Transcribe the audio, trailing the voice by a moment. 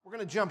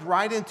going to jump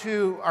right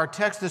into our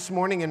text this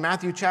morning in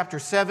Matthew chapter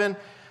 7,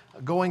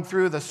 going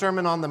through the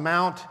Sermon on the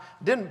Mount.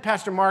 Didn't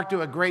Pastor Mark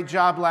do a great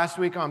job last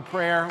week on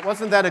prayer?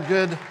 Wasn't that a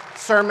good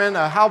sermon,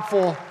 a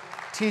helpful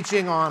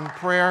teaching on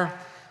prayer?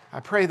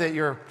 I pray that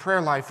your prayer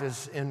life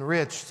is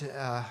enriched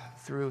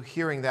through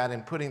hearing that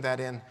and putting that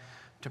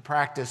into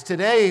practice.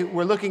 Today,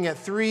 we're looking at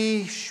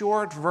three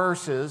short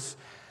verses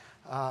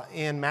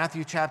in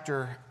Matthew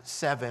chapter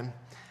 7,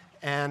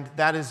 and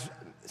that is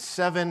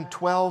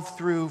 7:12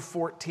 through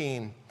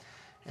 14.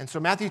 And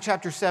so Matthew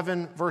chapter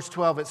 7, verse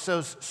 12, it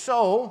says,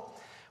 "So,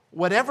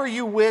 whatever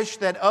you wish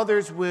that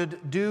others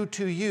would do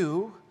to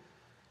you,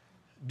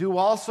 do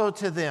also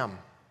to them.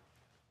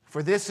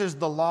 For this is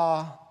the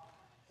law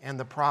and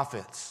the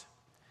prophets.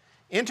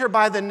 Enter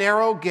by the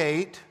narrow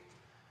gate,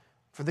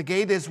 for the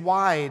gate is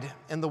wide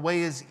and the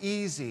way is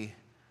easy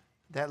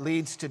that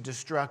leads to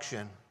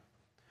destruction.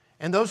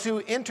 And those who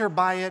enter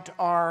by it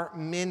are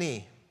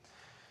many.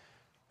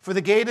 For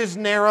the gate is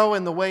narrow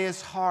and the way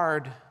is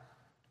hard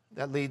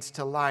that leads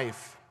to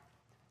life,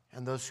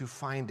 and those who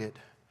find it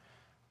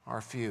are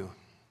few."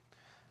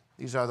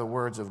 These are the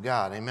words of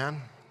God. Amen?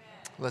 Amen.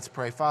 Let's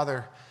pray.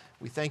 Father,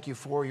 we thank you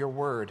for your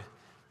word.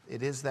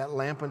 It is that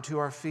lamp unto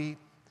our feet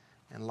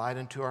and light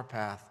unto our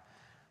path.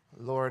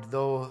 Lord,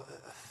 though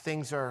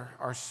things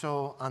are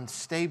so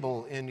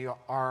unstable in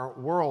our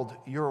world,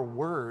 your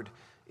word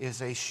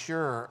is a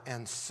sure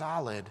and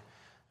solid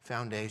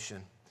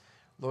foundation.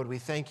 Lord, we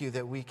thank you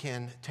that we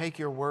can take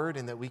your word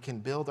and that we can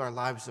build our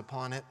lives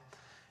upon it.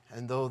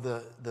 And though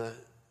the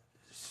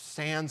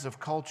sands of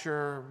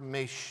culture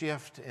may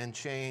shift and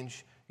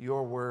change,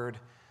 your word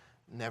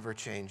never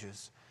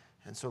changes.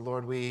 And so,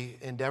 Lord, we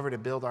endeavor to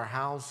build our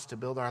house, to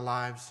build our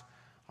lives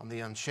on the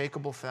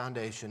unshakable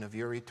foundation of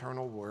your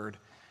eternal word.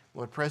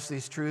 Lord, press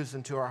these truths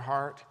into our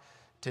heart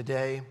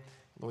today,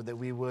 Lord, that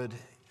we would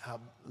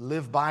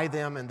live by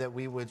them and that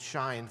we would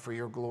shine for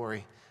your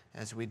glory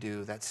as we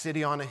do. That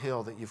city on a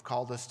hill that you've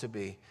called us to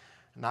be,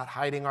 not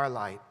hiding our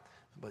light,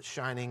 but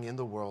shining in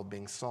the world,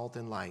 being salt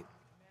and light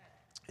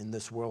in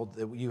this world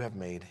that you have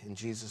made. In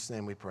Jesus'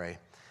 name we pray.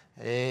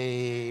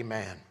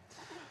 Amen.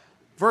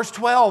 Verse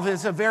 12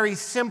 is a very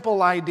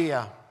simple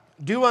idea.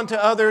 Do unto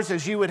others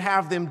as you would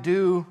have them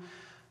do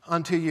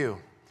unto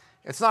you.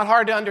 It's not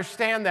hard to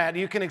understand that.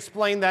 You can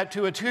explain that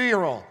to a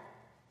 2-year-old.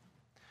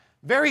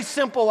 Very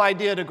simple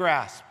idea to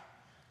grasp,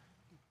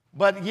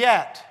 but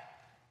yet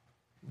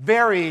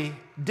very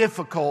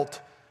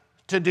difficult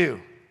to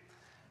do.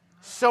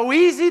 So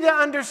easy to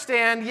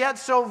understand, yet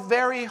so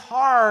very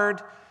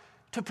hard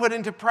to put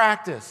into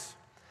practice.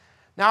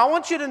 Now, I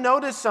want you to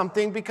notice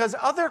something, because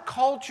other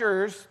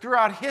cultures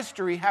throughout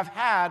history have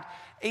had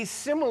a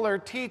similar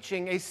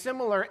teaching, a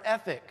similar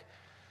ethic.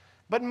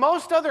 But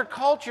most other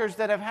cultures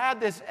that have had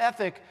this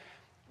ethic,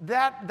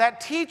 that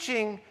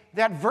teaching,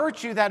 that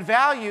virtue, that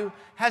value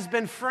has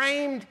been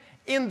framed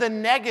in the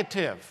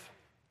negative.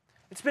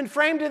 It's been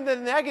framed in the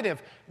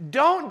negative.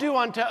 Don't do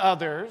unto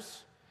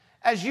others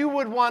as you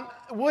wouldn't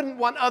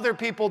want other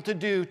people to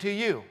do to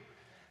you.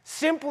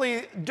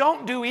 Simply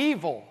don't do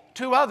evil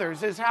to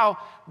others is how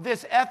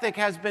this ethic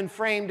has been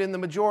framed in the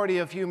majority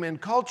of human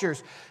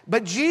cultures.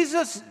 But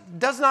Jesus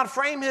does not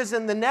frame his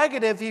in the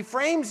negative. He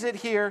frames it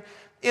here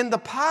in the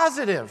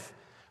positive.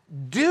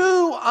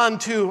 Do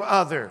unto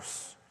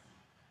others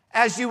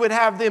as you would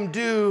have them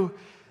do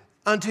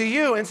unto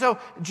you. And so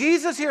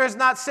Jesus here is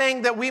not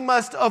saying that we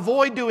must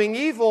avoid doing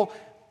evil,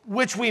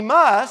 which we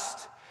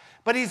must,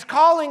 but he's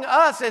calling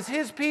us as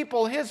his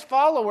people, his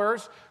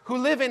followers who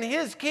live in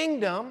his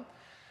kingdom,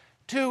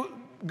 to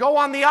go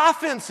on the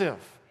offensive.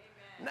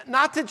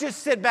 Not to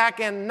just sit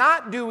back and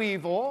not do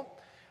evil,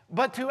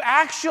 but to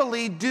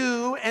actually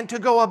do and to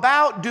go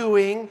about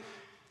doing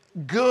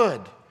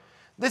good.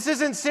 This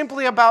isn't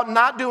simply about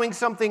not doing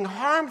something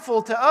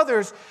harmful to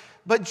others,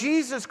 but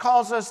Jesus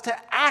calls us to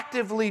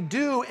actively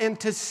do and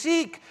to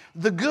seek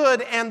the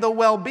good and the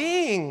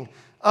well-being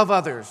of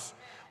others.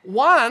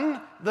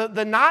 One,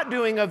 the not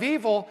doing of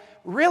evil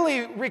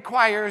really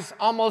requires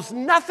almost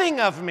nothing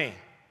of me.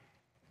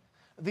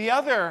 The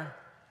other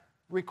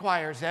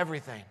requires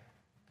everything.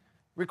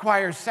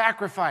 Requires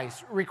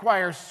sacrifice,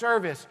 requires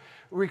service,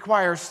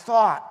 requires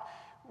thought,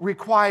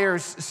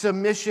 requires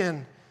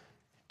submission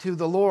to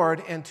the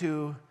Lord and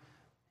to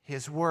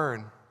his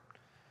word.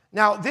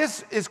 Now,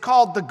 this is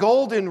called the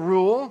golden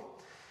rule,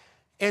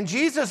 and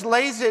Jesus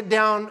lays it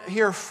down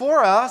here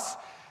for us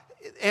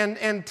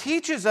and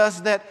teaches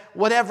us that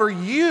whatever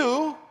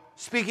you,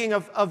 speaking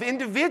of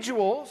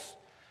individuals,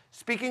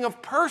 speaking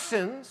of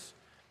persons,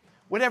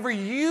 whatever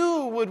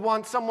you would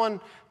want someone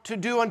to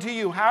do unto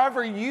you,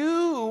 however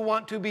you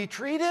want to be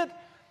treated,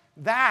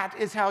 that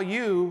is how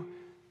you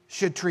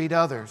should treat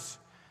others.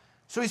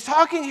 So he's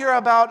talking here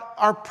about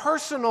our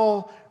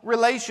personal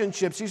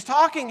relationships. He's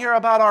talking here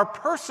about our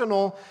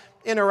personal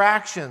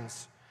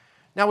interactions.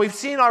 Now, we've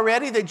seen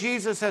already that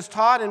Jesus has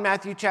taught in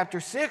Matthew chapter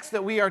 6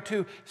 that we are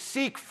to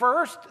seek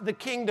first the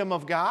kingdom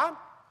of God.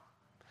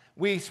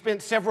 We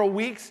spent several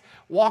weeks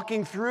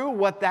walking through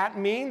what that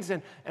means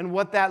and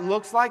what that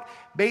looks like,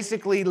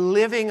 basically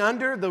living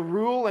under the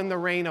rule and the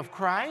reign of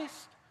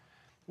Christ.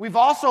 We've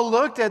also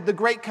looked at the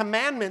great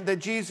commandment that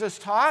Jesus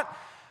taught,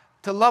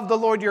 to love the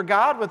Lord your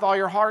God with all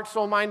your heart,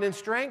 soul, mind, and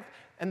strength.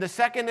 And the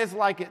second is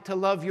like it, to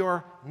love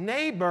your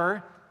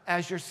neighbor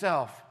as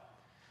yourself.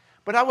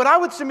 But what I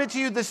would submit to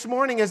you this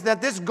morning is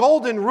that this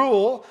golden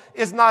rule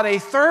is not a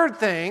third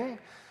thing,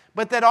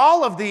 but that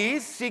all of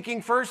these,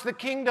 seeking first the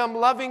kingdom,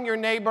 loving your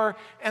neighbor,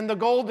 and the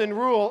golden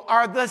rule,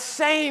 are the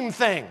same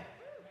thing,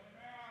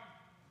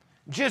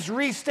 just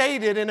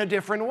restated in a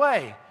different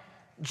way.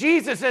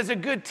 Jesus, as a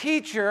good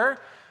teacher,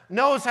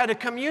 knows how to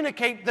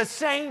communicate the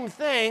same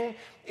thing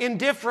in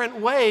different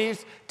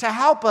ways to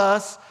help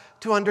us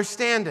to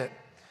understand it.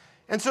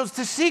 And so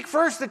to seek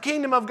first the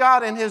kingdom of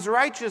God and His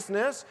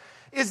righteousness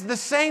is the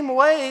same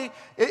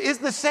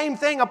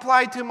thing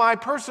applied to my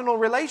personal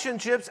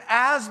relationships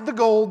as the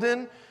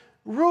golden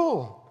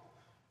rule.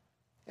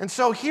 And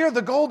so here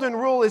the golden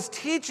rule is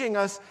teaching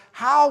us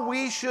how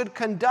we should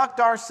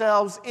conduct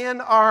ourselves in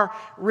our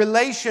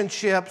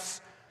relationships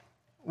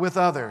with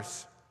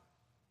others.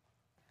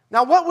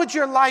 Now, what would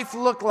your life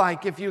look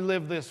like if you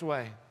lived this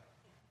way?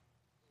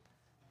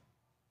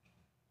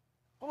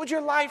 What would your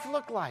life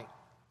look like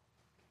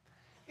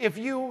if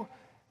you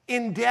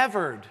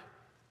endeavored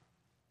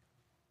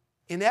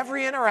in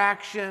every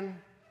interaction,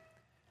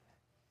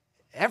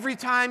 every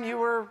time you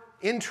were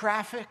in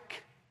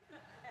traffic,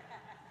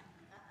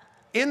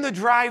 in the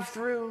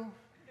drive-thru,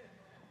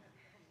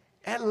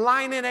 at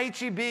line in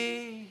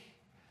H-E-B,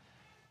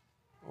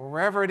 or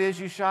wherever it is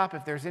you shop,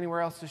 if there's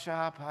anywhere else to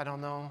shop, I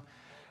don't know.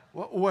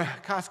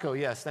 Costco,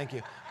 yes, thank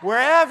you.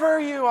 Wherever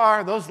you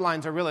are, those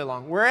lines are really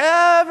long.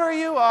 Wherever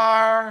you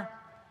are,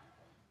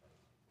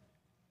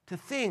 to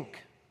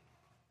think,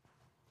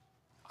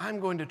 I'm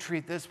going to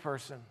treat this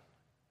person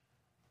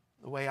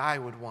the way I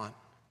would want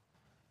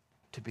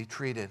to be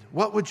treated.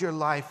 What would your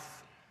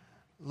life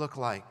look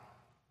like?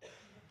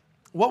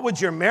 What would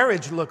your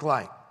marriage look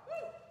like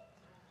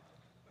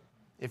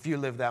if you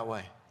lived that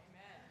way?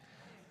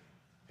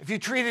 If you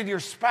treated your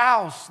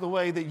spouse the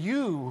way that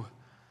you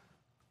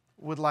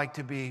would like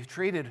to be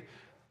treated,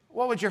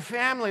 what would your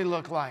family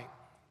look like?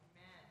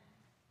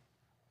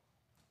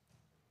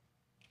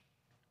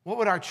 What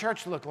would our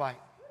church look like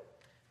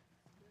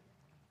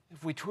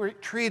if we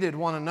treated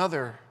one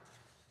another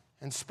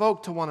and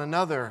spoke to one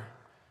another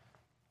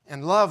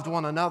and loved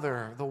one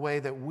another the way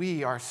that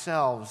we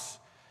ourselves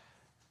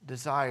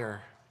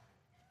desire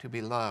to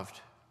be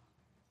loved?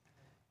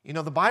 You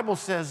know, the Bible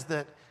says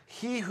that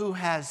he who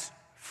has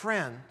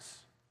friends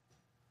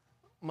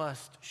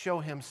must show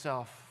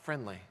himself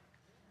friendly.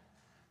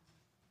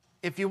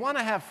 If you want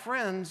to have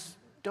friends,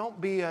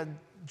 don't be a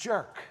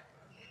jerk.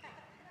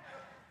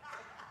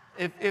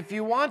 If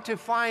you want to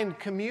find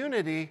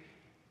community,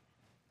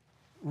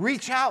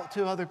 reach out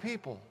to other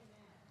people.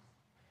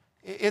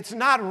 It's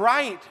not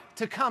right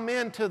to come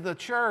into the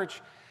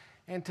church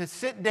and to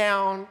sit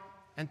down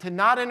and to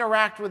not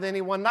interact with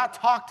anyone, not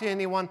talk to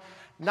anyone,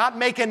 not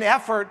make an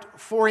effort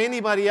for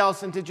anybody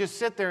else, and to just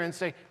sit there and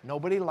say,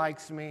 nobody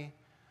likes me,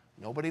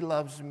 nobody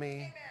loves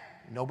me,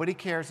 nobody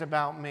cares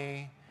about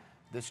me,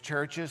 this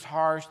church is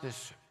harsh,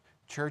 this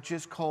church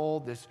is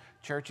cold, this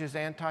church is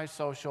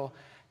antisocial,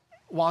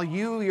 while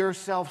you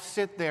yourself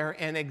sit there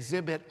and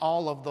exhibit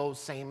all of those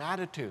same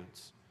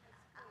attitudes.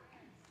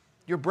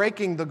 You're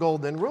breaking the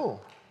golden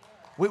rule.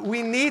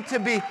 We need to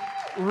be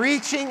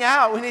reaching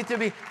out. We need to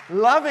be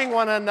loving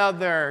one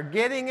another,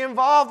 getting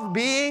involved,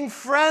 being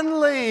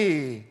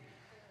friendly.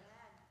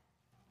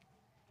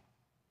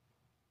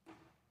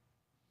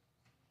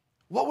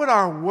 What would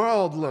our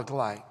world look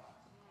like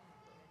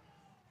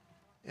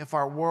if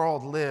our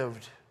world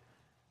lived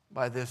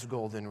by this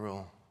golden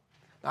rule?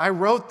 I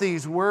wrote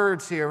these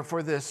words here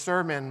for this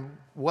sermon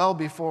well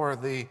before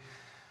the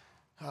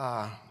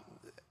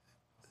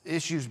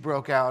issues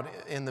broke out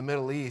in the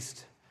Middle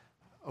East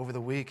over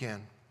the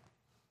weekend.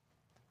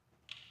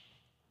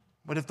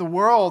 But if the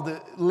world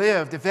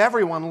lived, if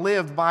everyone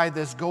lived by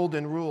this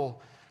golden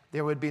rule,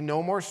 there would be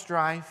no more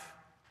strife,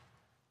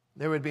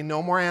 there would be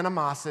no more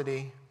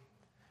animosity,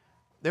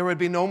 there would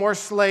be no more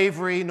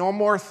slavery, no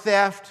more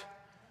theft,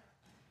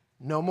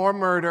 no more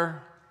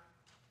murder,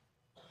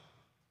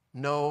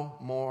 no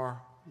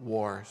more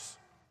wars.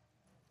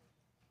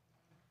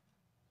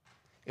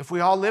 If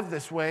we all lived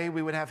this way,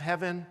 we would have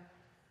heaven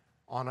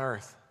on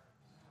earth.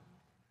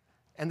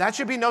 And that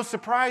should be no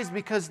surprise,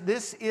 because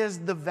this is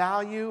the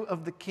value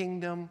of the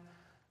kingdom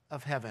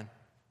of heaven.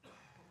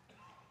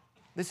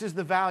 This is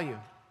the value.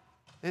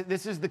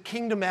 This is the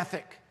kingdom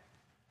ethic.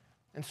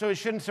 And so it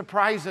shouldn't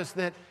surprise us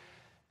that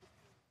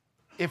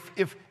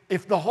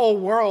if the whole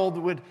world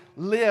would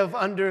live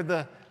under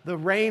the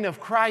reign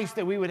of Christ,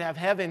 that we would have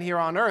heaven here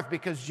on earth,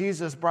 because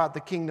Jesus brought the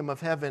kingdom of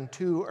heaven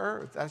to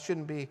earth. That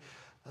shouldn't be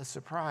a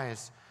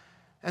surprise.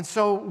 And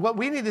so what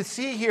we need to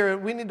see here,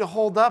 we need to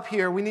hold up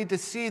here, we need to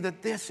see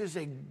that this is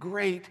a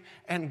great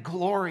and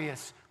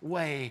glorious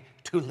way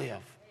to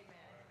live.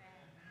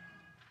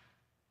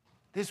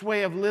 This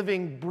way of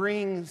living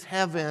brings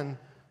heaven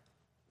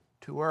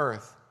to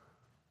earth.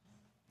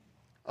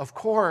 Of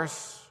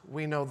course,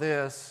 we know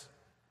this,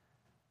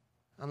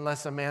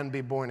 unless a man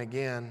be born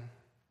again,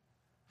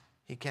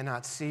 he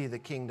cannot see the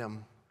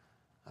kingdom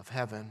of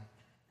heaven.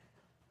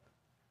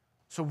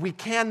 So we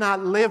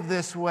cannot live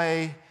this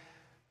way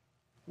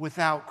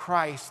without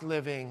Christ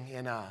living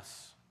in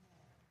us.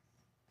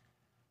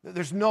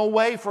 There's no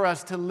way for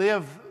us to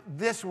live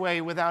this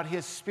way without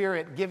His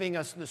Spirit giving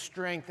us the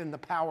strength and the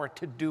power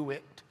to do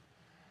it.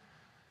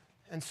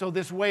 And so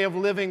this way of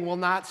living will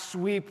not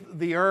sweep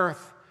the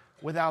earth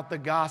without the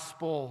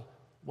gospel,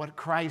 what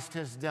Christ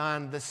has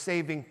done, the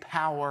saving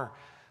power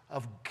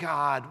of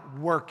God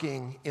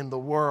working in the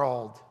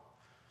world.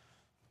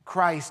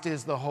 Christ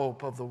is the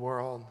hope of the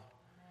world.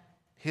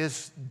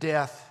 His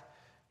death,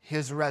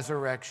 His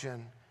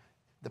resurrection,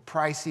 the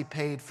price He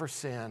paid for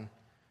sin.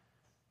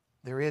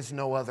 There is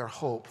no other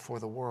hope for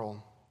the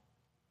world.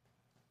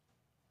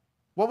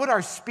 What would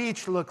our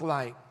speech look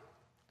like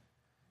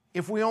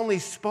if we only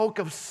spoke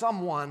of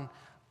someone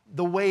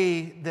the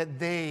way that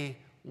they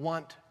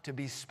want to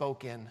be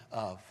spoken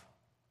of?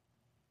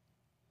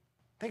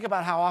 Think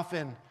about how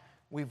often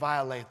we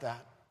violate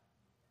that.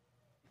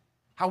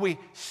 How we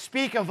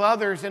speak of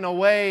others in a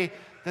way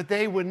that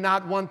they would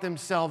not want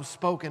themselves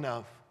spoken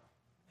of.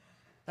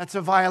 That's a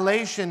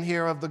violation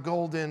here of the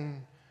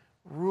golden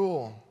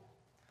rule.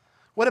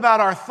 What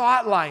about our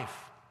thought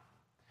life?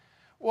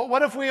 Well,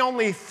 what if we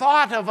only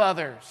thought of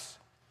others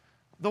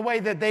the way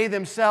that they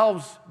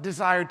themselves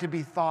desired to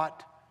be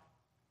thought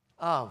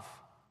of?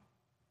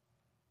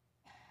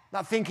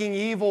 Not thinking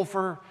evil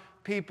for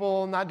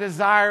people, not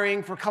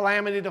desiring for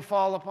calamity to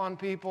fall upon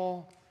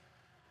people,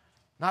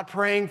 not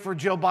praying for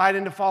Joe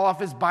Biden to fall off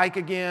his bike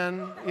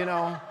again, you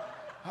know.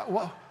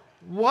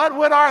 What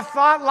would our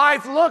thought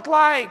life look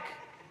like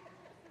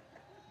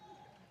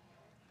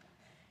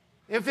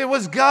if it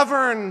was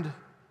governed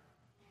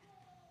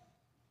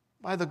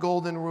by the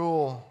golden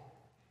rule?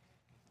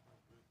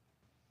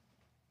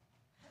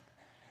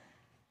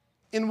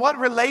 In what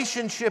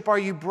relationship are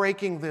you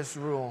breaking this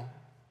rule?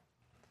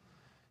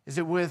 Is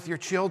it with your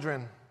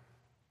children?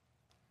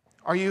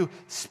 Are you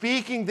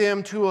speaking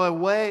to them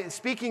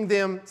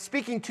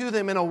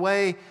in a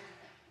way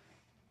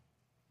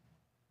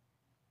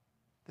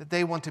that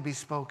they want to be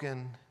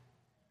spoken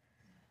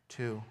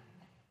to?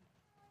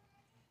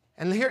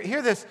 And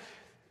hear this.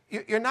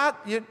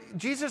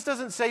 Jesus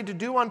doesn't say to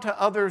do unto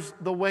others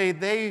the way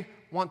they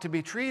want to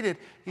be treated.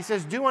 He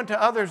says, do unto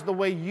others the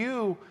way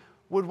you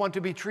would want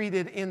to be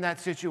treated in that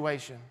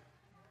situation.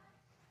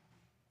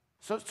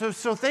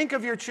 So think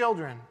of your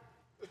children.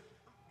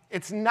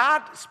 It's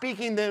not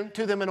speaking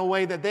to them in a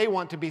way that they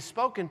want to be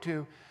spoken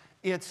to.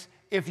 It's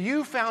if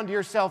you found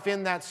yourself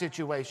in that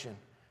situation,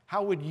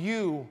 how would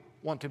you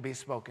want to be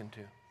spoken to?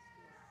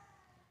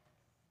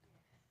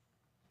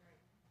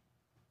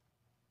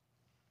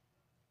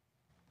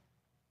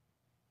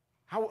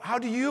 How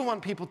do you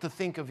want people to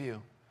think of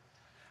you?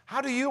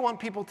 How do you want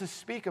people to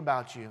speak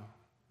about you?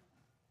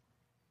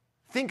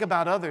 Think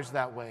about others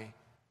that way.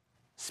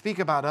 Speak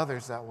about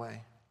others that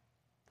way.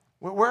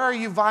 Where are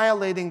you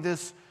violating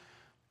this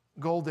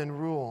golden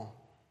rule?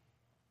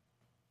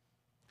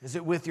 Is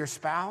it with your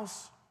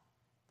spouse?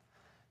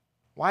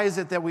 Why is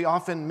it that we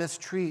often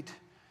mistreat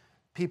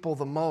people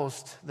the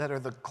most that are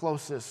the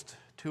closest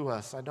to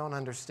us? I don't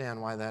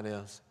understand why that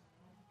is.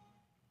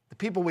 The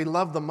people we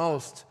love the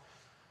most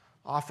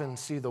often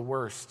see the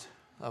worst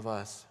of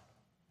us.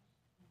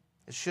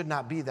 It should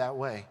not be that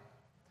way.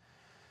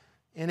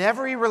 In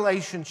every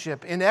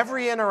relationship, in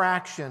every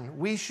interaction,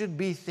 we should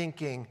be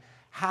thinking,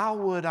 how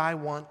would I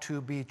want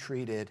to be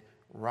treated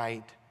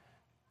right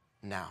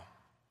now?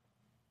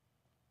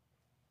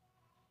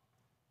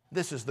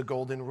 This is the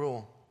golden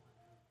rule.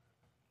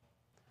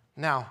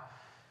 Now,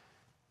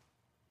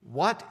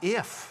 what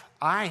if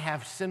I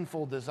have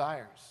sinful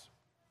desires?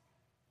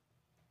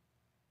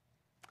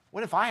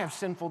 What if I have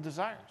sinful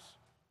desires?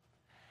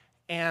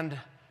 And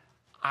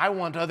I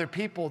want other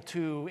people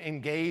to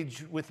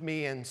engage with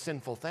me in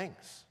sinful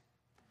things.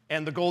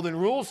 And the golden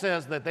rule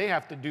says that they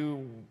have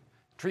to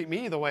treat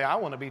me the way I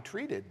want to be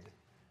treated.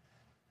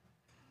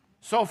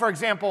 So, for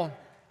example,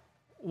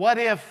 what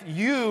if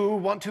you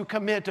want to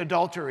commit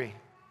adultery?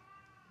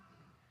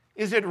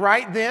 Is it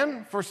right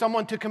then for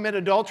someone to commit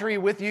adultery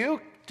with you,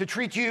 to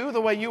treat you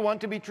the way you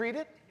want to be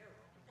treated?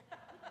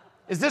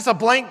 Is this a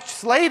blank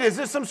slate? Is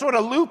this some sort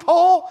of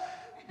loophole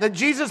that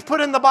Jesus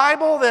put in the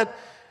Bible that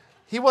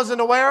He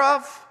wasn't aware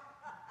of?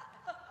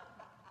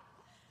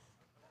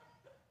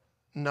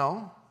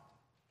 No.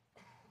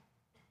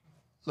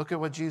 Look at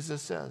what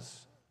Jesus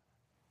says.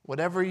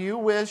 Whatever you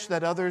wish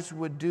that others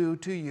would do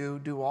to you,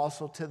 do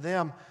also to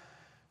them,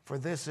 for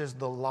this is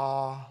the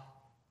law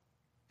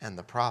and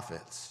the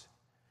prophets.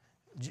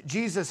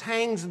 Jesus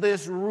hangs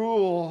this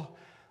rule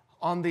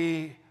on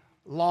the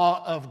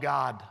law of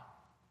God,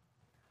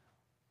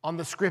 on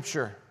the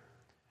Scripture.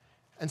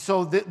 And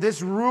so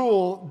this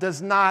rule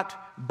does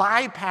not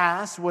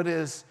bypass what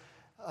is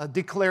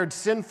declared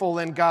sinful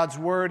in God's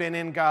Word and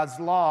in God's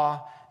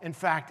law. In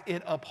fact,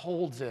 it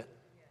upholds it.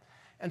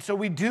 And so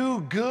we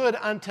do good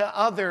unto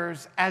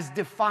others as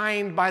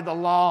defined by the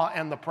law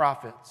and the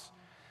prophets.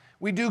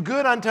 We do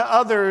good unto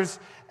others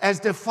as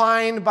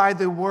defined by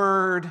the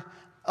Word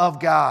of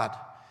God.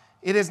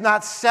 It is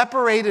not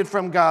separated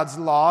from God's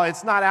law.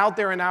 It's not out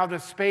there in outer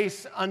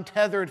space,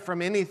 untethered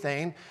from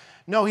anything.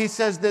 No, he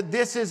says that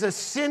this is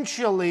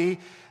essentially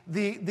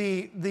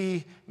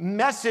the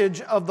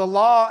message of the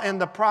law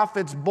and the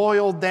prophets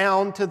boiled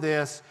down to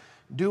this: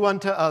 do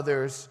unto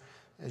others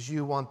as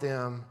you want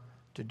them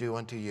to do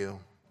unto you.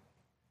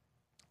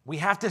 We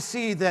have to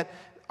see that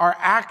our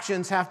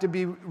actions have to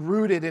be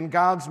rooted in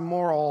God's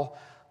moral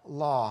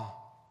law.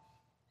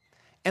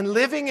 And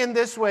living in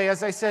this way,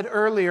 as I said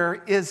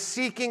earlier, is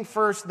seeking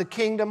first the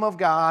kingdom of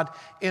God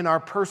in our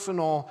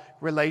personal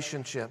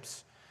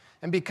relationships.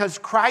 And because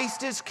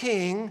Christ is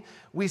king,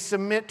 we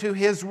submit to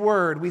his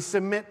word. We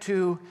submit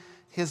to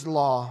his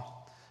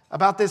law.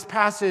 About this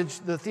passage,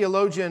 the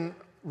theologian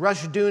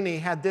Rushdoony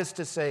had this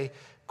to say,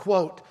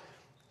 quote,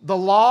 "The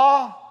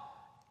law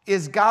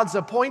is God's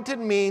appointed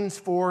means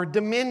for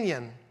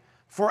dominion,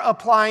 for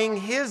applying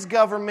his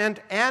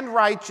government and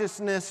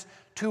righteousness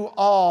to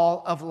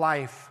all of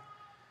life.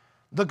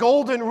 The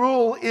golden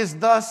rule is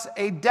thus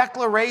a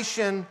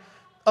declaration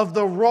of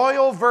the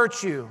royal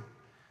virtue,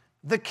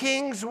 the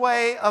king's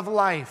way of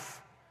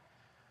life.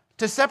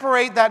 To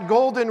separate that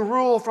golden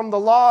rule from the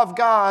law of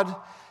God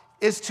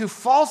is to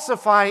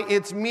falsify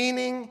its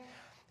meaning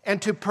and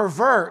to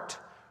pervert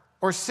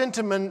or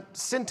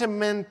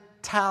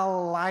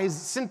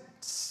sentimentalize,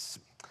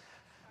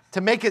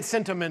 to make it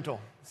sentimental.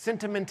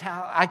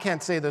 I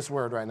can't say this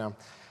word right now.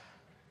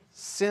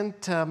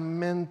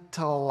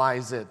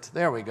 Sentimentalize it.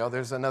 There we go.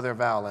 There's another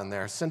vowel in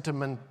there.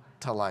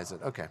 Sentimentalize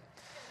it. Okay.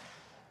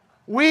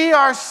 We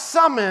are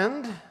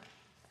summoned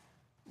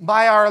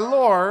by our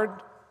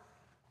Lord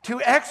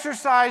to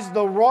exercise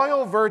the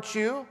royal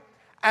virtue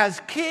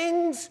as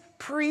kings,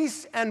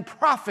 priests, and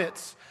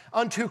prophets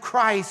unto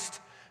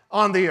Christ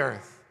on the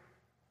earth.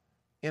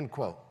 End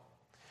quote.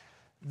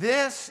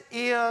 This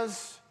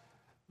is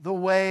the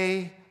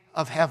way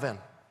of heaven.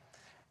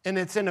 And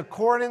it's in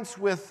accordance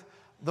with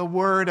the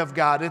Word of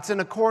God. It's in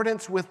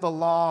accordance with the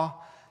law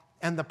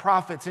and the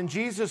prophets. And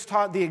Jesus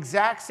taught the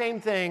exact same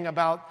thing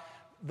about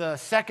the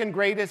second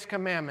greatest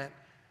commandment.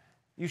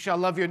 You shall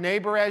love your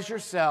neighbor as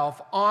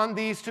yourself. On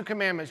these two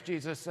commandments,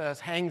 Jesus says,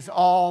 hangs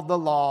all the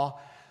law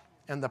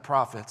and the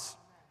prophets.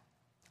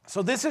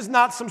 So this is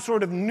not some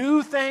sort of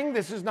new thing.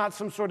 This is not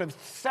some sort of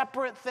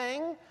separate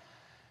thing.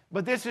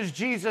 But this is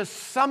Jesus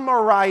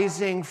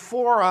summarizing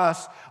for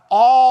us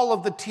all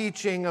of the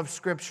teaching of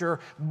Scripture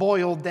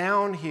boiled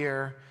down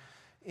here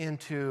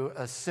into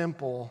a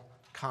simple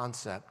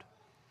concept.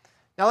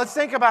 Now let's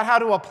think about how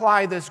to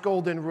apply this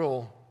golden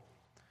rule.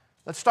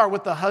 Let's start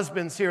with the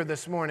husbands here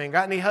this morning.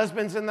 Got any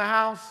husbands in the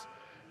house?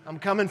 I'm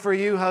coming for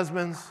you,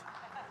 husbands.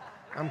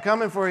 I'm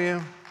coming for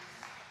you.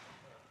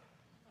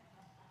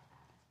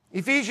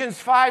 Ephesians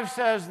 5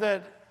 says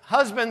that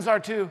husbands are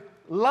to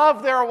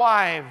love their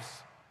wives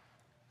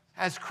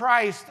as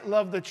Christ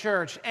loved the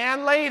church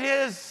and laid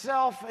his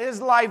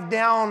life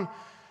down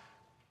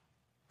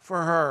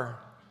for her.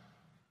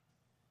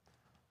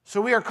 So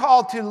we are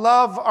called to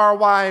love our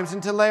wives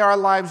and to lay our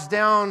lives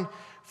down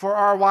for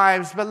our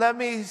wives. But let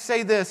me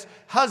say this,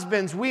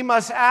 husbands, we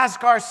must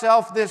ask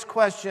ourselves this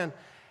question: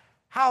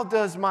 how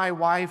does my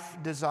wife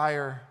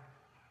desire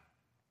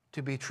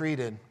to be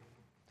treated?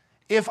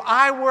 If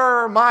I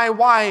were my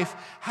wife,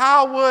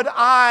 how would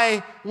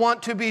I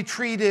want to be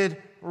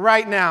treated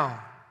right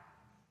now?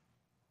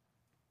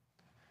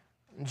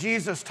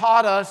 Jesus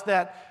taught us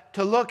that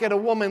to look at a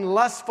woman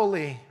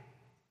lustfully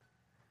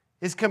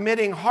is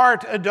committing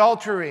heart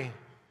adultery.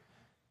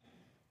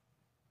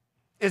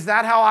 Is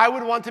that how I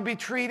would want to be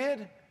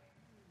treated?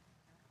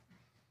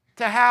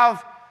 To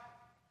have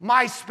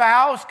my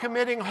spouse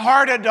committing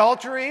heart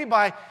adultery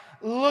by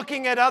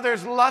looking at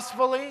others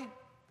lustfully?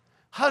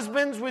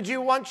 Husbands, would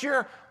you want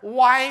your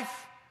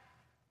wife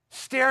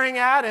staring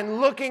at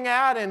and looking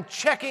at and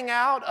checking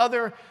out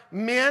other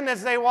men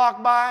as they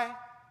walk by?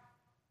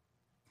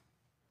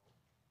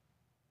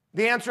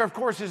 The answer, of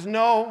course, is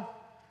no,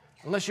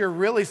 unless you're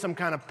really some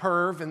kind of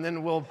perv, and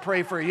then we'll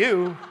pray for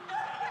you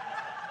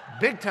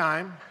big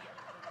time.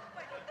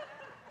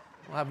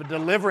 We'll have a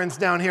deliverance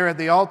down here at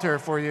the altar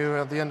for you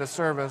at the end of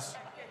service.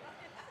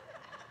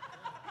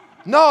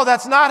 No,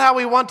 that's not how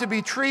we want to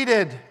be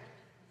treated.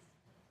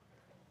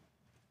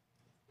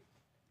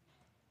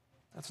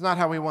 That's not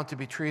how we want to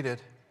be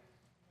treated.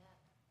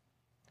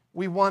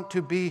 We want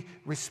to be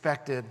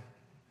respected.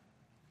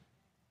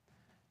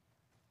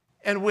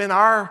 And when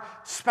our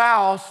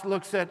spouse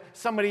looks at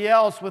somebody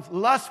else with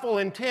lustful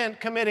intent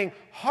committing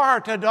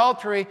heart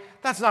adultery,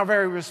 that's not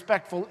very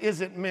respectful,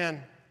 is it,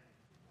 men?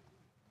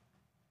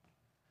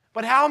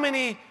 But how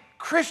many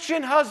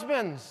Christian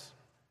husbands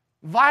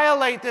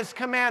violate this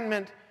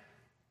commandment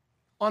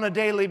on a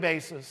daily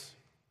basis?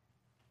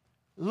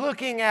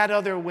 Looking at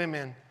other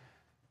women,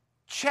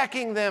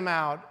 checking them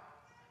out,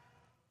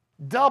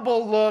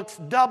 double looks,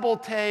 double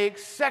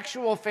takes,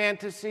 sexual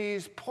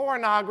fantasies,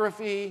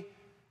 pornography.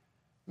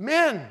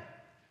 Men,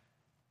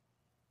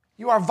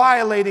 you are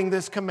violating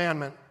this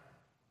commandment.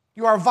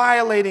 You are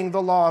violating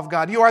the law of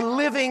God. You are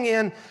living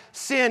in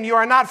sin. You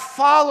are not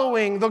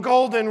following the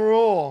golden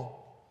rule.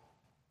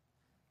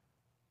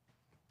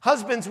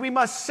 Husbands, we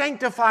must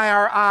sanctify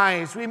our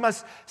eyes. We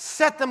must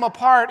set them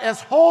apart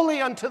as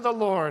holy unto the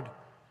Lord.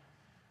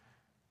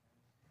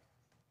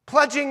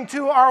 Pledging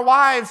to our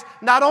wives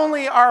not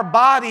only our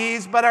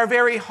bodies, but our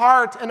very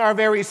heart and our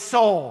very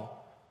soul.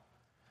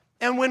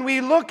 And when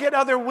we look at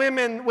other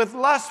women with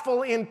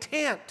lustful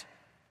intent,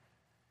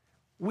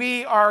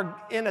 we are,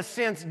 in a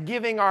sense,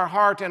 giving our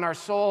heart and our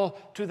soul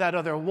to that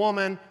other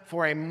woman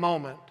for a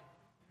moment.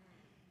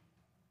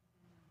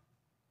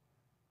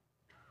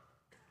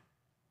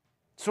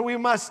 So we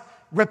must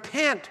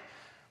repent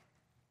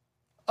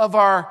of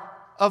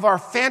our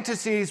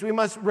fantasies. We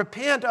must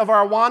repent of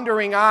our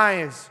wandering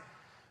eyes.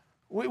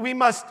 We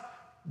must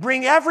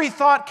bring every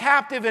thought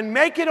captive and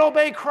make it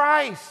obey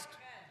Christ.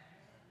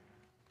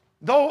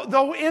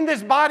 Though in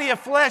this body of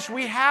flesh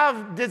we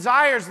have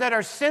desires that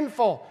are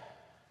sinful,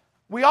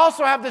 we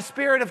also have the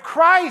Spirit of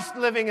Christ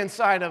living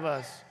inside of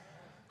us,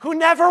 who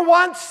never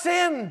once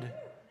sinned,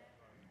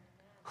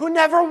 who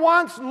never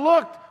once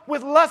looked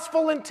with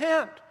lustful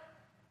intent.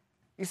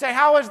 You say,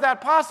 how is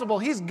that possible?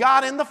 He's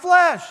God in the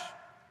flesh.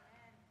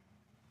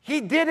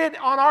 He did it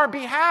on our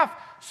behalf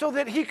so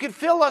that He could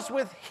fill us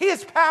with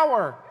His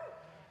power.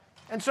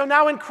 And so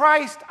now in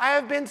Christ, I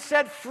have been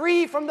set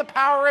free from the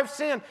power of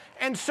sin,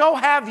 and so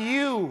have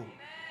you.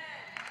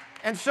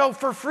 And so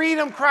for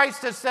freedom,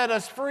 Christ has set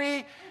us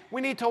free.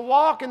 We need to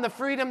walk in the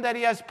freedom that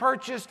He has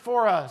purchased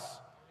for us.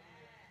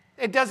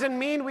 It doesn't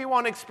mean we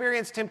won't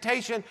experience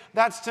temptation.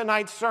 That's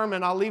tonight's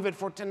sermon. I'll leave it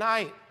for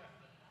tonight.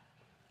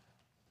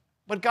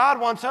 But God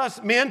wants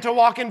us, men, to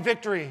walk in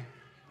victory.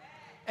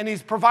 And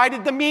He's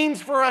provided the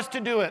means for us to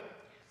do it.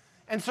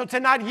 And so to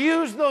not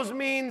use those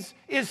means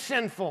is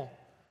sinful.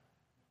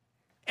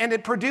 And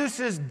it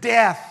produces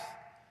death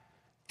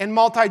and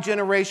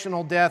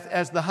multi-generational death,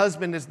 as the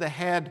husband is the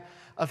head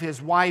of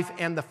his wife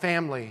and the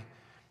family.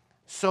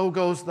 So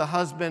goes the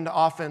husband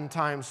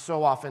oftentimes,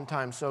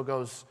 so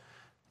goes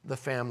the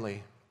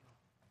family.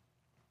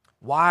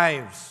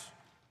 Wives,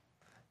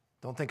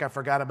 don't think I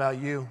forgot about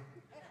you.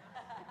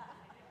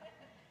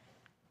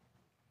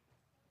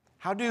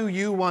 How do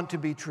you want to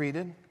be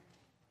treated?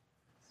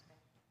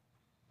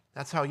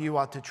 That's how you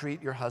ought to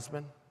treat your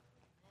husband.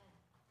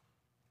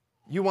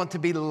 You want to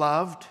be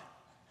loved.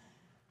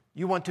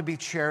 You want to be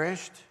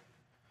cherished.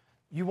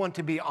 You want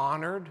to be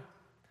honored.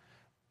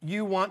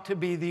 You want to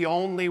be the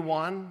only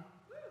one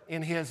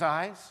in His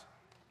eyes.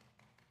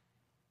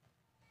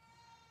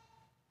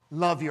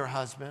 Love your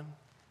husband.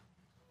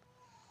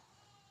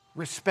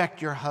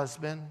 Respect your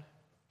husband.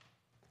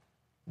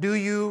 Do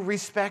you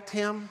respect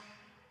him?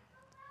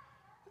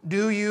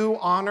 Do you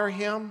honor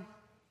him?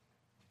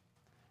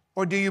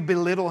 Or do you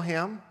belittle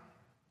him?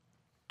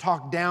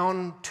 Talk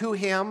down to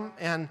him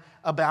and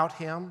about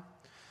him?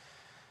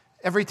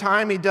 Every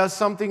time he does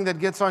something that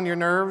gets on your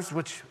nerves,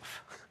 which,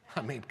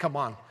 I mean, come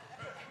on.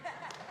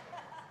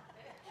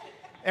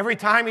 Every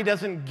time he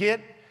doesn't get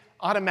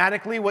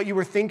automatically what you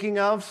were thinking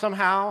of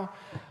somehow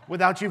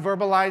without you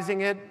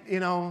verbalizing it,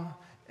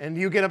 and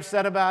you get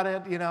upset about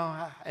it,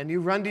 and you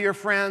run to your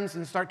friends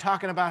and start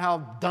talking about how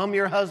dumb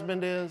your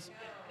husband is.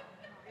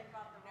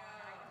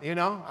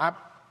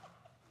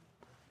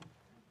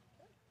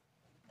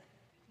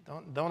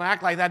 Don't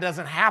act like that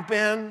doesn't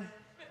happen.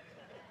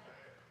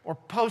 Or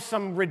post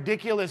some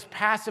ridiculous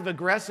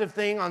passive-aggressive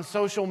thing on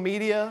social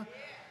media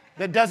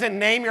that doesn't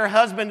name your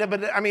husband.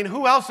 But I mean,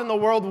 who else in the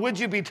world would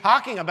you be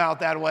talking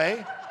about that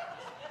way?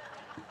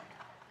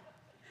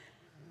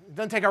 It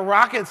doesn't take a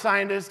rocket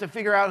scientist to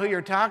figure out who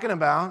you're talking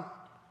about.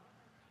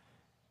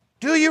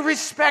 Do you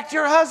respect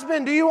your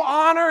husband? Do you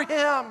honor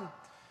him?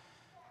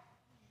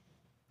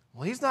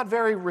 Well, he's not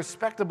very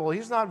respectable.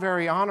 He's not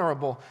very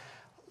honorable.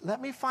 Let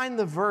me find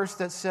the verse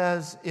that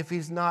says, if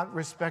he's not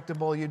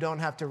respectable, you don't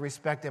have to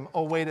respect him.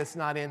 Oh, wait, it's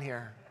not in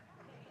here.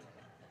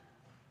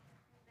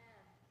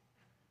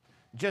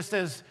 Just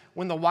as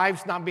when the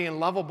wife's not being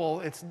lovable,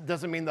 it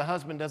doesn't mean the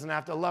husband doesn't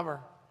have to love her.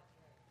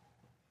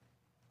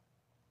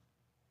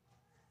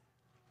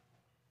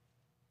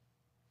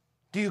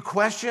 Do you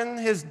question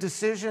his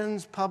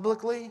decisions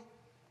publicly?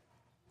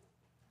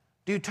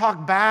 Do you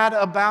talk bad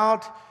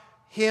about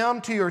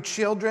him to your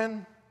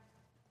children?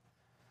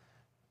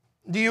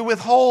 Do you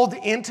withhold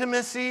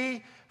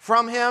intimacy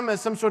from him as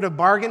some sort of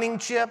bargaining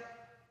chip?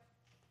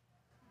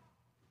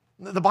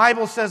 The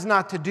Bible says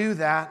not to do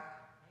that.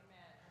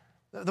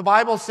 The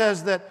Bible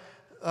says that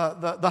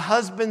the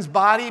husband's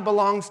body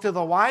belongs to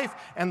the wife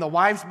and the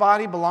wife's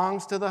body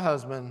belongs to the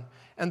husband,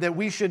 and that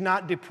we should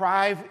not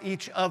deprive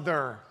each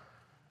other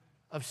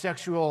of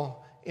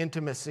sexual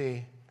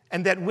intimacy,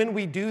 and that when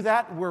we do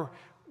that,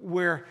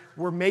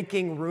 we're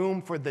making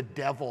room for the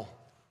devil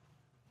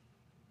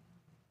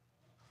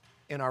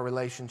in our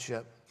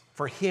relationship,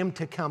 for him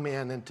to come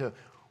in and to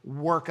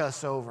work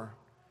us over.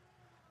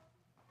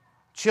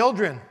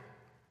 Children,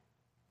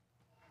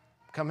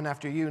 coming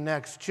after you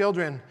next.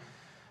 Children,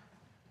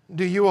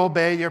 do you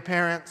obey your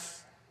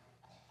parents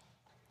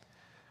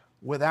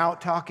without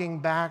talking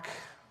back?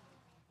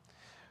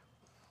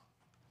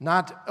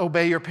 Not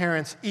obey your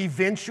parents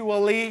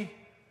eventually,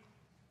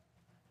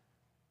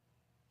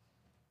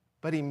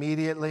 but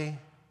immediately.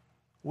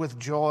 with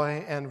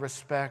joy and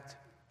respect.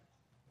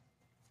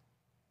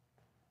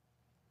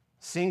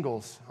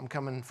 Singles, I'm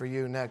coming for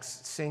you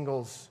next.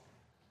 Singles,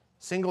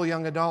 single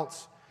young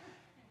adults.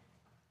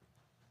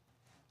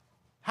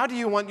 How do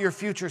you want your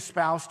future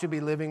spouse to be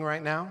living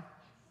right now?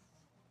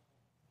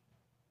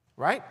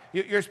 Right?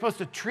 You're supposed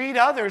to treat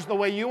others the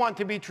way you want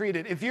to be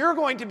treated. If you're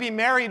going to be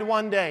married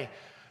one day,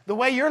 the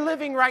way you're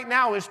living right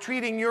now is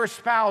treating your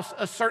spouse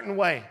a certain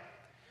way.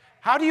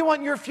 How do you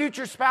want your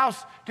future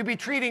spouse to be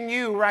treating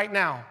you right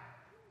now?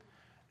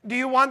 Do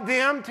you want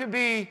them to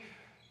be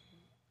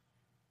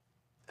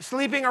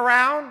sleeping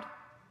around?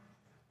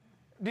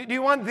 Do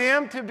you want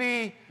them to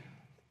be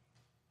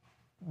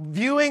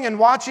viewing and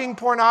watching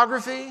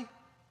pornography?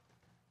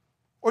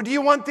 Or do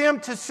you want them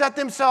to set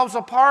themselves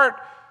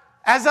apart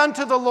as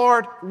unto the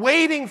Lord,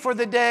 waiting for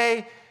the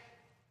day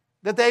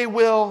that they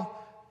will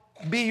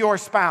be your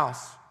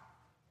spouse?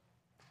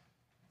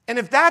 And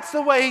if that's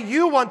the way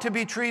you want to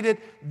be treated,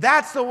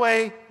 that's the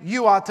way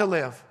you ought to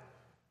live.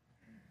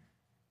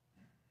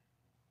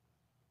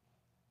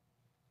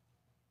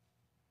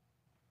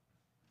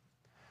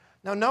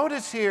 Now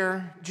notice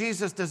here,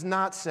 Jesus does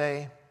not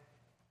say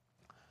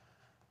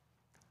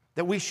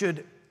that we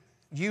should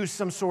use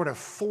some sort of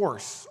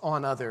force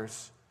on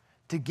others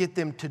to get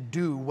them to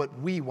do what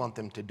we want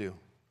them to do.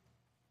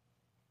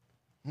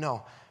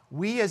 No,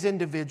 we as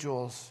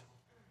individuals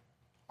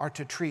are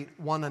to treat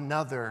one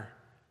another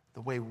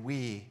the way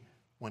we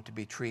want to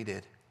be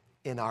treated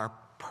in our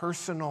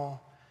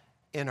personal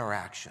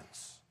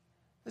interactions.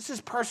 This is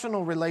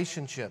personal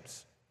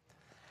relationships.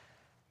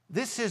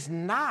 This is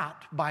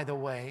not, by the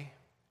way,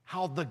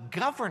 how the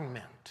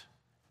government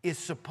is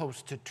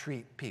supposed to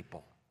treat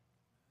people.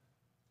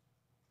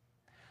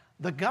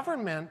 The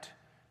government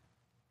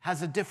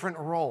has a different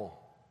role.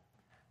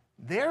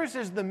 Theirs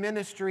is the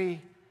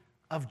ministry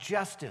of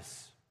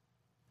justice.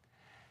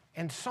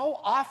 And so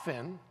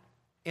often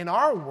in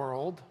our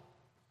world,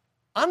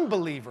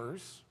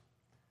 unbelievers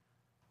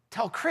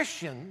tell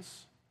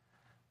Christians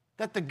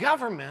that the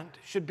government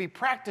should be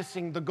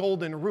practicing the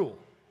golden rule.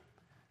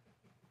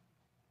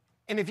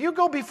 And if you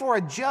go before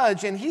a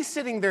judge and he's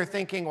sitting there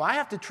thinking, well, I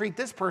have to treat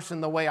this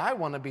person the way I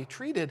want to be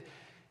treated,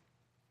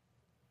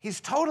 he's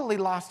totally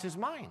lost his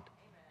mind.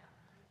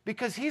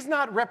 Because he's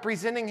not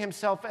representing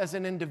himself as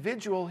an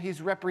individual,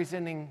 he's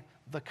representing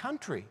the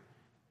country,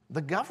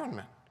 the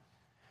government.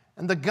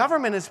 And the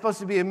government is supposed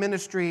to be a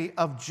ministry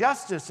of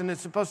justice, and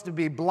it's supposed to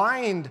be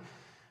blind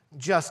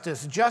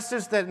justice.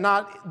 Justice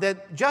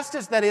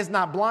that is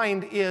not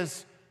blind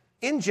is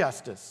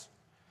injustice.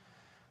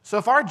 So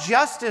if our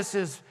justice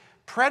is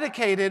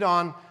predicated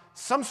on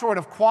some sort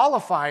of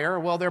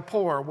qualifier, well, they're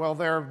poor, well,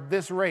 they're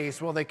this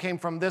race, well, they came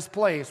from this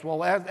place,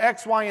 well,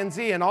 X, Y, and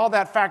Z, and all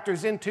that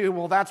factors into,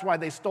 well, that's why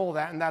they stole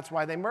that and that's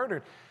why they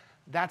murdered.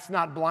 That's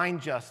not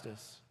blind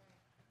justice.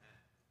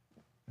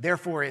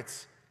 Therefore,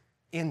 it's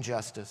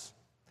injustice.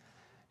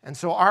 And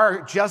so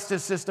our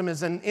justice system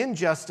is an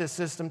injustice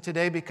system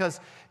today because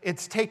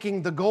it's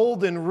taking the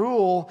golden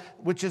rule,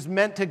 which is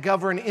meant to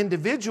govern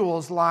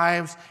individuals'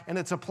 lives, and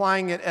it's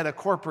applying it at a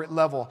corporate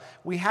level.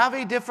 We have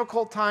a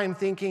difficult time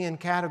thinking in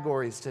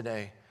categories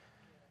today.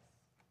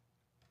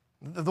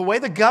 The way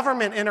the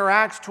government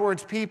interacts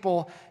towards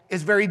people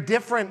is very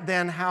different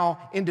than how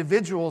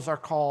individuals are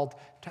called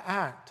to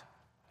act.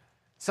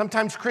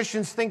 Sometimes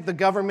Christians think the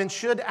government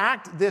should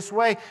act this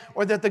way,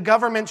 or that the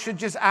government should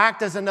just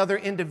act as another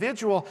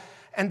individual,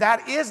 and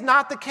that is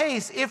not the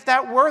case. If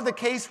that were the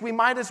case, we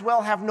might as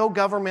well have no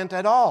government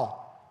at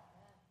all.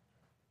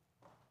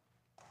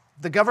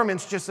 The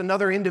government's just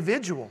another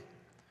individual.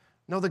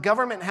 No, the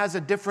government has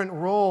a different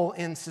role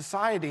in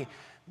society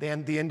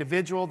than the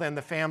individual, than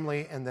the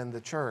family, and then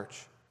the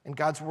church. And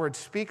God's word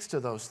speaks to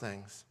those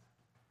things.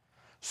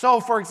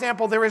 So, for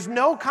example, there is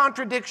no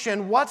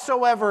contradiction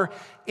whatsoever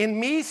in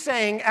me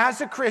saying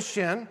as a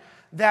Christian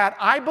that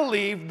I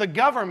believe the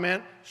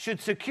government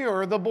should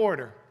secure the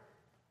border.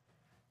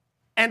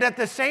 And at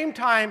the same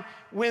time,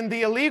 when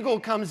the illegal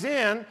comes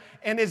in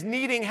and is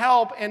needing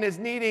help and is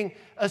needing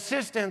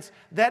assistance,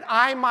 that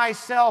I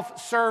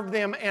myself serve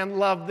them and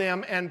love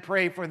them and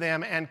pray for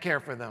them and care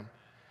for them.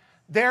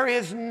 There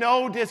is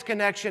no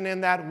disconnection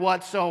in that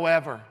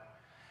whatsoever.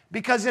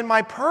 Because in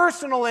my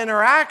personal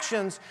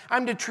interactions,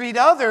 I'm to treat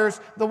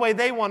others the way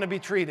they want to be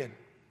treated.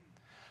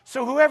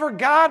 So whoever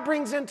God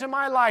brings into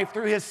my life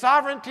through His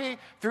sovereignty,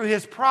 through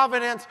His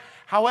providence,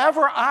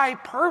 however I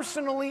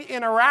personally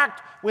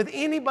interact with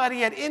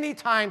anybody at any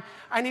time,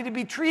 I need to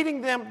be treating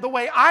them the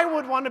way I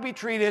would want to be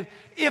treated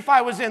if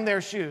I was in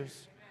their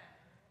shoes.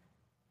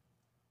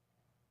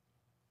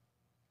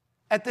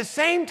 At the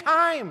same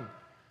time,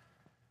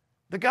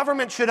 the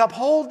government should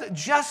uphold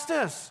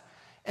justice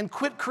and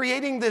quit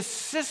creating this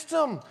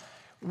system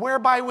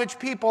whereby which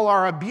people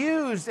are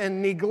abused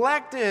and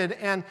neglected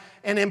and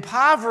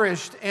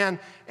impoverished and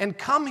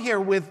come here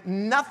with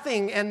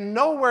nothing and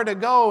nowhere to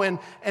go and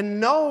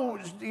no,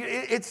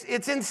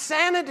 it's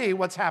insanity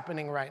what's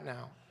happening right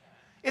now.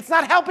 It's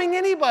not helping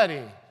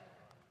anybody.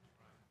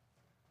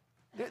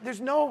 There's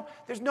no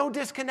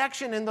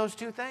disconnection in those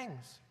two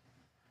things.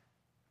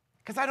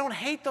 Because I don't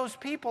hate those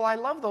people. I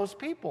love those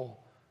people.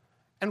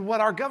 And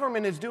what our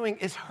government is doing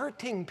is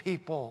hurting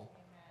people,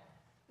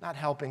 not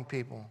helping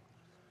people.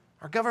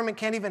 Our government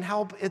can't even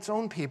help its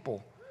own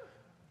people,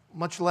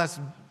 much less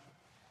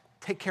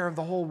take care of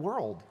the whole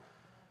world.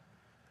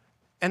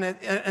 And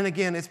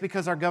again, it's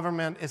because our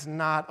government is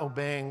not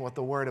obeying what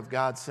the Word of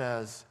God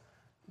says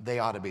they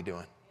ought to be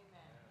doing.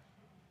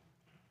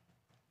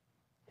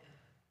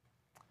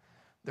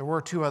 There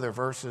were two other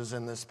verses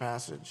in this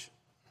passage.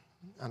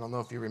 I don't know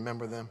if you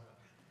remember them.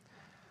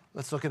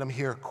 Let's look at them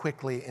here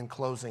quickly in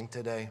closing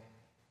today.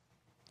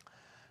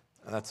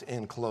 That's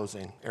in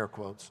closing, air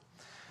quotes.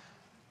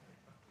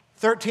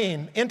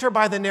 13, enter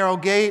by the narrow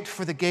gate,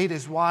 for the gate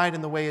is wide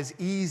and the way is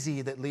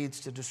easy that leads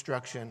to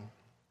destruction.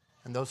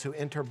 And those who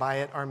enter by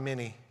it are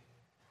many.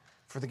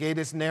 For the gate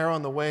is narrow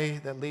and the way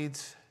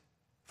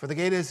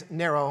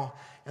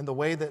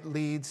that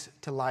leads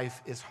to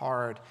life is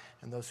hard,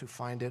 and those who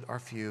find it are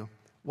few.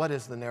 What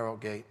is the narrow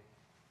gate?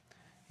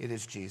 It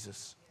is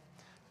Jesus.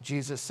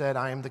 Jesus said,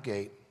 I am the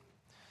gate.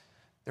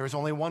 There is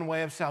only one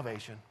way of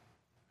salvation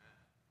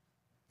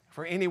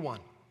for anyone,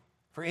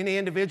 for any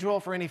individual,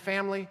 for any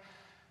family,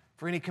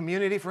 for any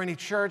community, for any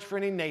church, for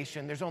any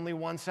nation. There's only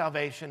one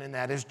salvation, and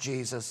that is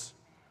Jesus.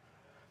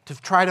 To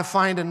try to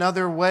find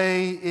another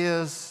way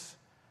is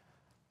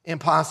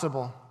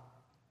impossible.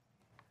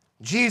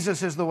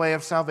 Jesus is the way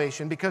of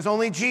salvation because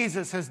only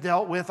Jesus has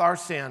dealt with our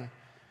sin.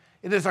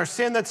 It is our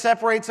sin that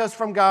separates us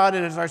from God.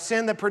 It is our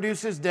sin that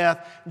produces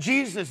death.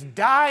 Jesus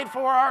died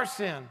for our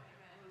sin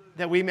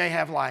that we may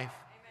have life.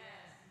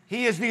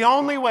 He is the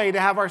only way to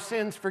have our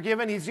sins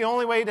forgiven. He's the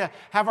only way to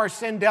have our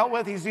sin dealt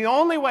with. He's the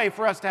only way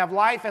for us to have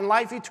life and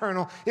life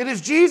eternal. It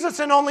is Jesus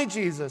and only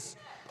Jesus.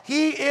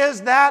 He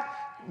is that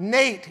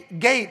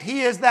gate.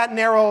 He is that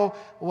narrow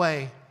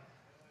way.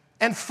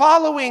 And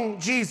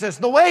following Jesus,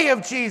 the way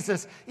of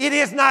Jesus, it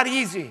is not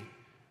easy.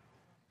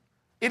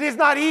 It is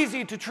not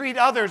easy to treat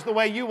others the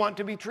way you want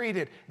to be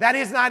treated. That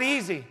is not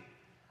easy.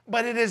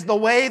 But it is the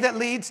way that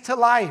leads to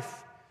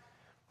life.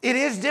 It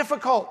is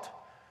difficult,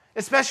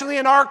 especially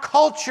in our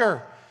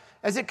culture,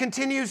 as it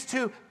continues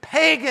to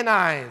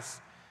paganize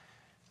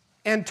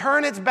and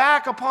turn its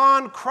back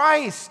upon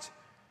Christ.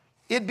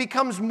 It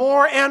becomes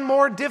more and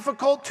more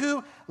difficult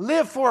to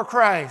live for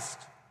Christ.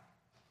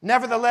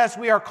 Nevertheless,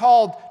 we are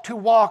called to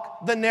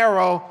walk the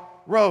narrow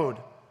road.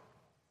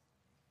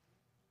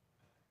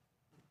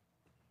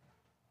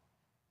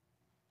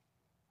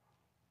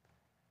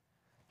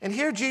 And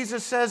here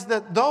Jesus says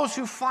that those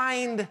who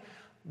find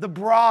the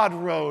broad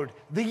road,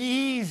 the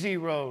easy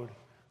road,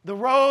 the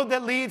road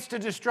that leads to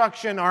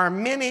destruction are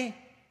many.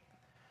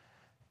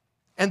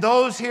 And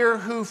those here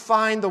who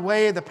find the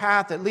way, the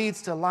path that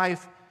leads to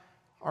life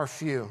are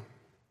few.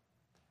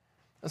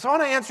 And so I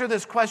want to answer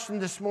this question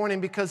this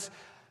morning because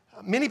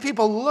many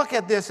people look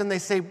at this and they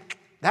say,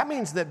 that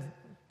means that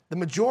the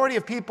majority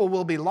of people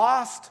will be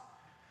lost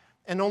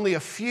and only a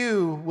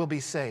few will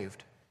be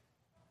saved.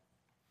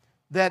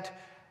 That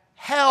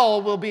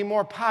hell will be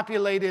more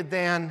populated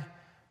than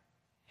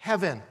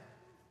heaven.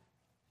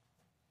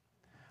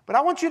 But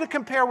I want you to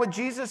compare what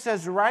Jesus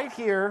says right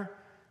here,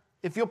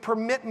 if you'll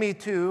permit me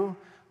to,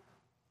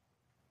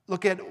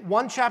 look at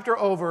one chapter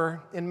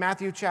over in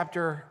Matthew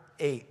chapter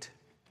 8.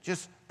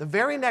 Just the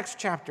very next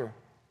chapter.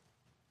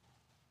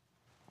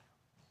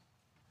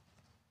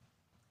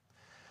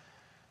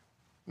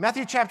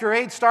 Matthew chapter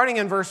 8, starting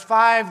in verse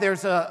 5,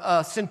 there's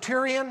a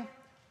centurion,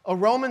 a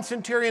Roman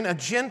centurion, a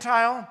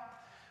Gentile,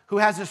 who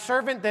has a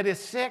servant that is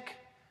sick.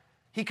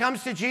 He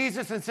comes to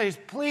Jesus and says,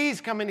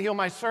 please come and heal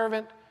my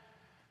servant,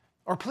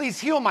 or please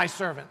heal my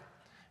servant.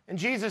 And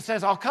Jesus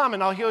says, I'll come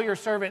and I'll heal your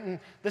servant. And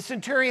the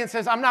centurion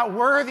says, I'm not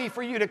worthy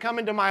for you to come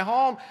into my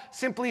home.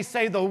 Simply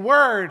say the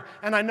word,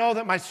 and I know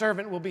that my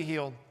servant will be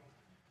healed.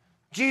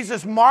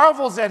 Jesus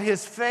marvels at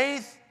his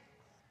faith.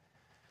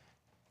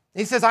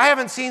 He says, I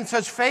haven't seen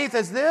such faith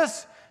as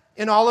this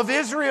in all of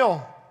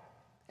Israel.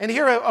 And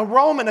here a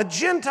Roman, a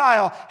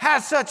Gentile,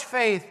 has such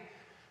faith.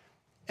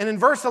 And in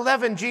verse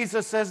 11,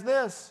 Jesus says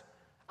this,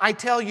 I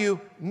tell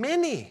you,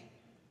 many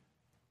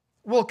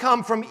will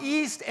come from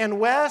east and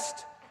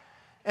west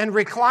and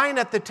recline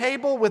at the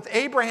table with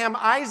Abraham,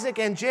 Isaac,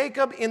 and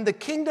Jacob in the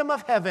kingdom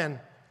of heaven,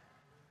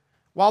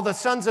 while the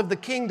sons of the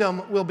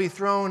kingdom will be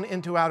thrown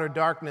into outer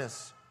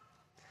darkness.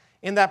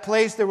 In that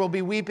place there will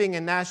be weeping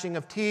and gnashing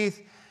of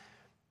teeth.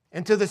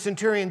 And to the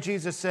centurion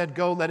Jesus said,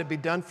 go, let it be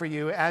done for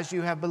you as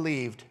you have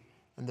believed.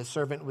 And the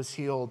servant was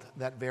healed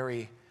that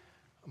very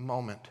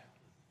moment.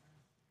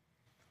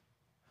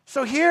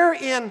 So here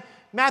in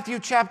Matthew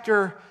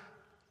chapter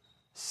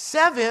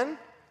 7,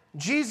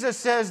 Jesus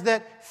says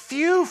that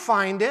few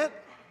find it,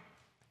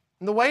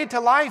 and the way to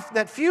life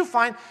that few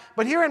find.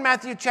 But here in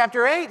Matthew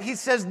chapter 8, he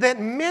says that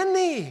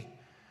many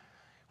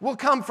will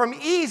come from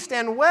east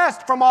and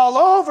west, from all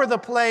over the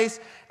place,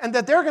 and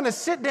that they're going to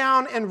sit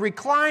down and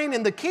recline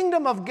in the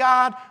kingdom of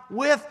God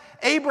with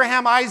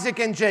Abraham, Isaac,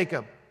 and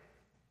Jacob.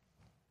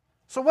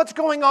 So what's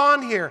going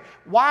on here?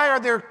 Why are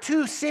there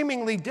two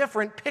seemingly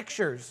different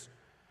pictures?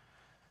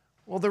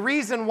 Well, the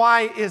reason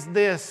why is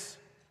this.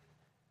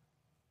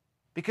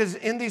 Because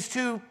in these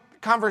two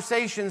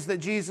conversations that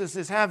Jesus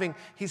is having,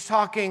 he's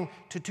talking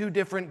to two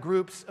different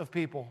groups of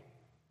people.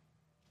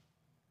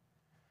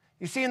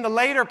 You see, in the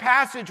later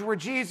passage where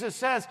Jesus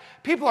says,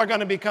 people are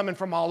going to be coming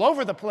from all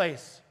over the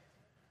place,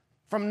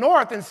 from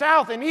north and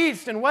south and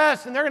east and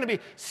west, and they're going to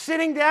be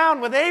sitting down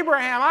with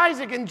Abraham,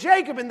 Isaac, and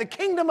Jacob in the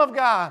kingdom of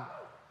God.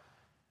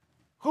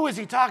 Who is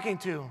he talking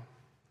to?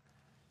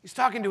 He's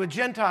talking to a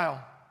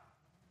Gentile.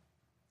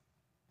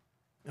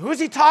 Who is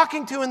he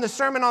talking to in the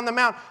Sermon on the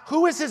Mount?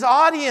 Who is his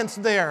audience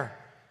there?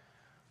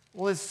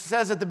 Well, it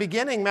says at the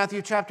beginning,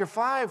 Matthew chapter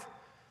 5,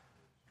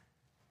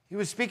 he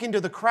was speaking to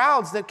the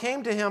crowds that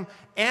came to him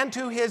and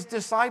to his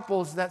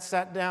disciples that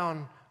sat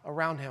down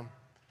around him.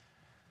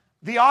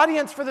 The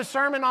audience for the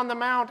Sermon on the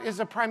Mount is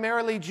a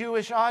primarily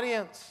Jewish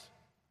audience.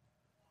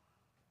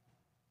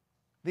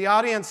 The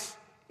audience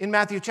in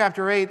Matthew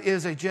chapter 8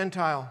 is a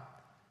Gentile.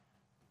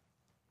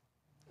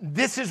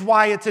 This is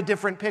why it's a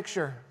different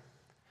picture.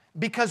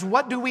 Because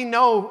what do we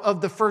know of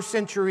the first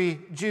century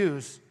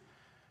Jews?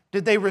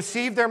 Did they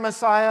receive their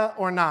Messiah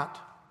or not?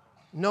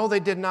 No, they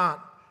did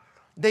not.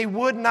 They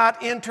would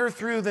not enter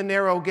through the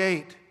narrow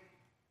gate.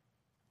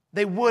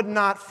 They would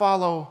not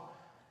follow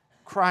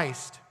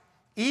Christ.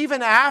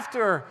 Even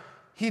after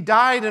he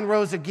died and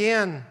rose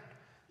again,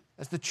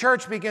 as the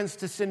church begins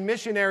to send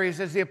missionaries,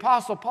 as the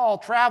Apostle Paul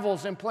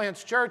travels and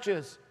plants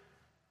churches,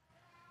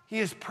 he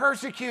is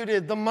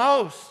persecuted the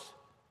most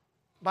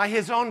by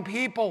his own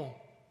people,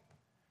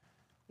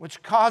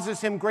 which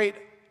causes him great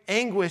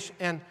anguish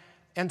and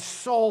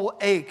soul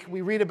ache.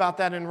 We read about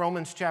that in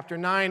Romans chapter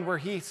 9, where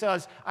he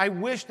says, I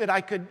wish that I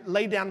could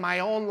lay down my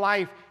own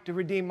life to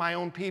redeem my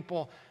own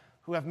people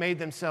who have made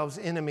themselves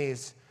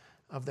enemies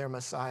of their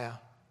Messiah.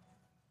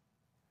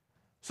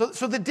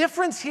 So the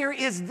difference here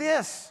is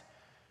this,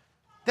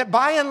 that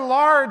by and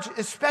large,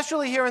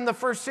 especially here in the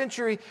first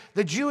century,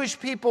 the Jewish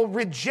people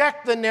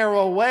reject the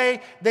narrow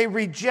way, they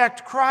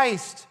reject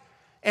Christ,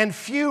 and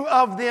few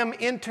of them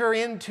enter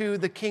into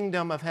the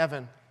kingdom of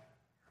heaven.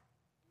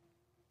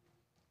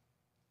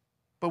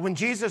 But when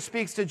Jesus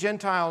speaks to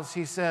Gentiles,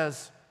 he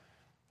says,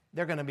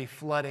 they're going to be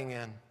flooding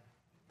in.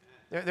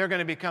 They're going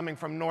to be coming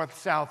from north,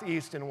 south,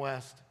 east, and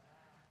west.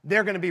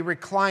 They're going to be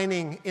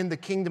reclining in the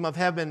kingdom of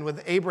heaven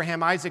with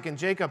Abraham, Isaac, and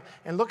Jacob.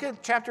 And look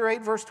at chapter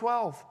 8, verse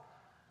 12.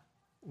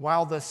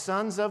 While the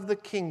sons of the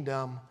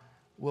kingdom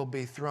will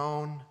be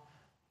thrown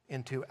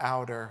into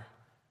outer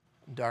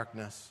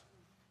darkness.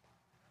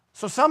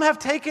 So some have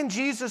taken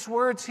Jesus'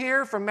 words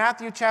here from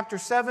Matthew chapter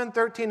 7,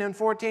 13, and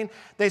 14.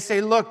 They say,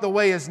 look, the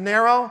way is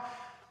narrow,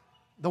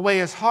 the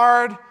way is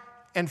hard,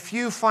 and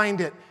few find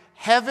it.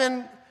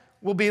 Heaven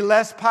will be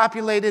less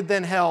populated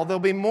than hell. There'll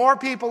be more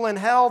people in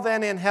hell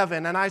than in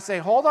heaven. And I say,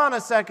 hold on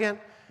a second,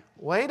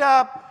 wait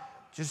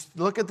up. Just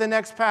look at the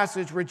next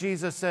passage where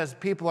Jesus says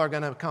people are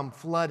going to come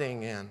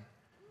flooding in.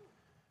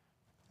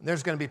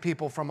 There's going to be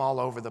people from all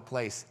over the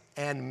place.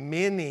 And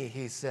many,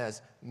 he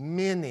says,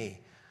 many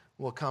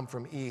will come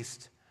from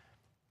east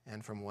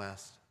and from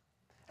west.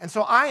 And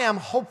so I am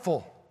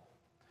hopeful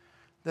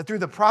that through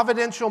the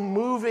providential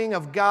moving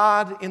of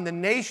God in the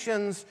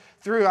nations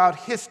throughout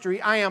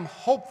history, I am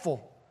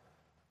hopeful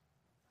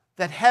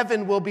that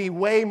heaven will be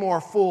way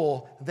more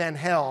full than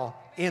hell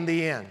in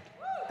the end.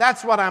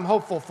 That's what I'm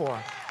hopeful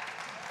for.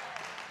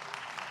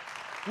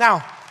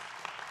 Now,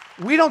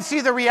 we don't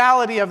see the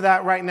reality of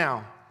that right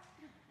now.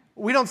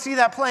 We don't see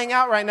that playing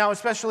out right now,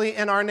 especially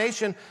in our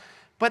nation.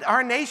 But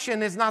our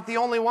nation is not the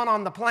only one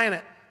on the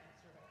planet.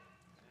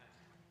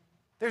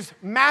 There's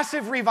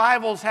massive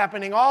revivals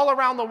happening all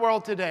around the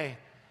world today.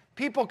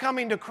 People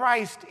coming to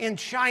Christ in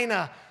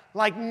China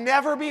like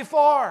never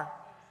before.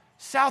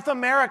 South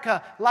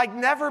America like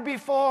never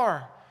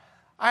before.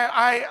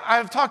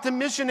 I've talked to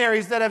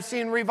missionaries that have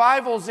seen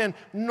revivals in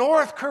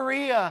North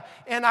Korea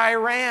and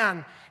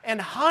Iran, and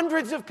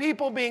hundreds of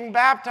people being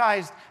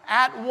baptized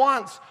at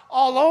once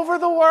all over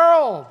the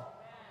world.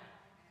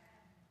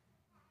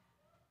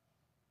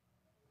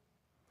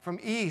 From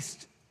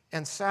east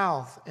and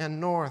south and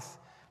north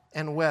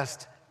and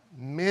west,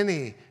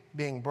 many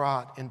being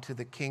brought into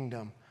the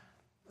kingdom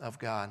of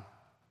God.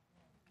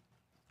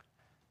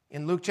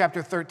 In Luke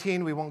chapter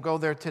 13, we won't go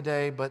there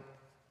today, but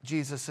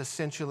Jesus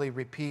essentially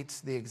repeats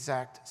the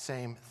exact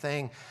same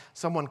thing.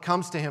 Someone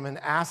comes to him and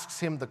asks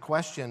him the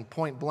question,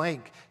 point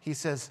blank. He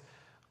says,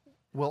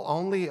 will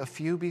only a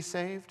few be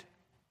saved?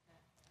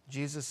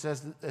 Jesus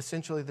says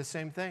essentially the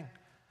same thing.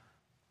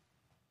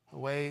 The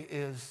way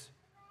is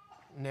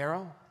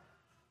narrow,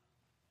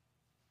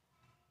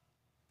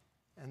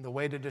 and the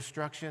way to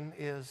destruction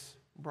is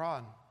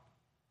broad.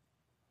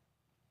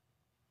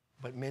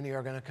 But many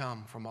are going to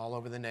come from all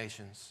over the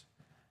nations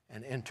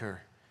and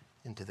enter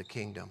into the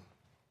kingdom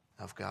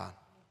of God.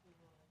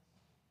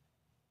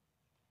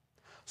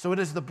 So it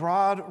is the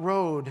broad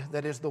road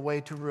that is the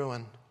way to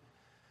ruin.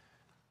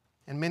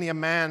 And many a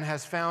man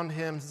has found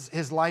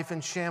his life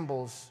in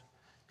shambles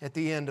at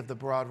the end of the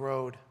broad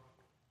road.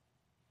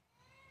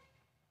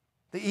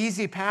 The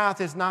easy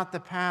path is not the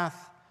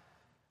path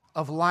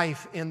of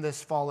life in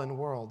this fallen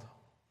world.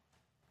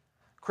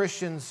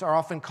 Christians are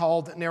often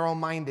called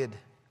narrow-minded.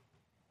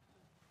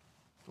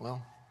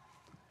 Well,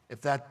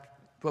 If that's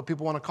what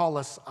people want to call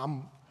us,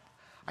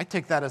 I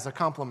take that as a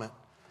compliment.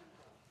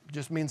 It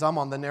just means I'm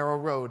on the narrow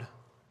road.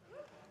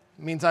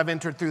 It means I've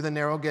entered through the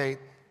narrow gate.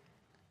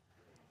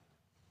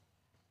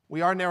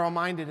 We are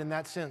narrow-minded in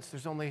that sense.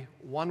 There's only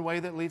one way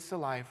that leads to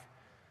life.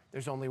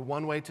 There's only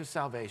one way to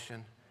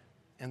salvation,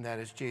 and that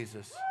is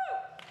Jesus.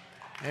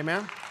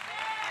 Amen?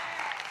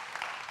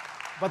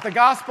 But the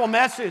gospel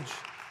message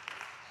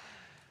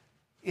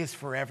is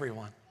for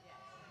everyone.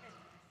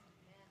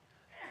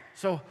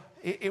 So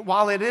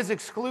while it is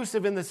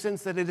exclusive in the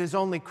sense that it is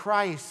only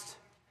Christ,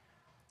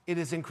 it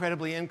is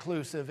incredibly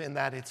inclusive in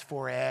that it's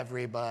for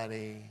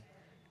everybody.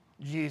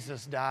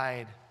 Jesus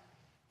died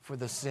for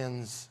the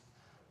sins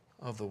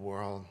of the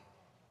world.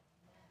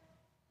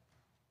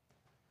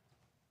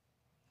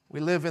 We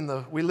live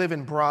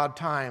in broad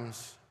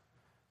times,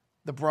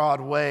 the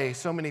broad way.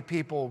 So many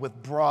people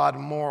with broad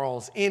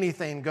morals.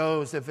 Anything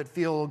goes. If it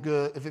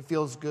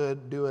feels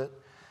good, do it.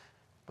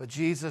 But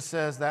Jesus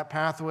says that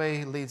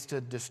pathway leads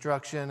to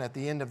destruction. At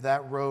the end of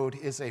that road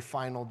is a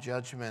final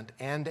judgment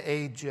and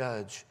a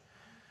judge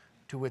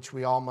to which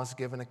we all must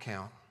give an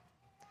account.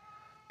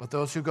 But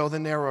those who go the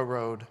narrow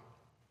road,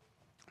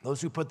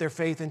 those who put their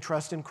faith and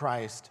trust in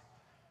Christ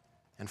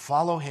and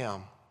follow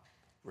Him,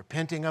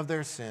 repenting of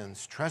their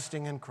sins,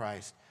 trusting in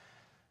Christ,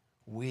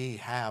 we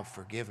have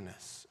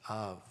forgiveness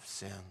of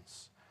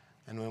sins.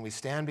 And when we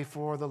stand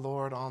before the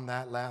Lord on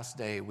that last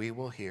day, we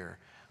will hear,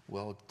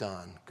 "Well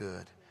done,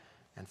 good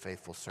and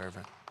faithful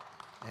servant."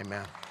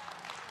 Amen.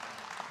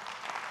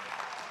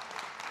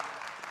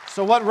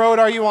 So what road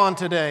are you on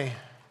today?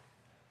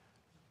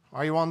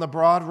 Are you on the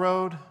broad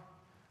road?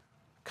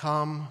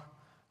 Come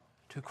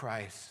to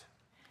Christ.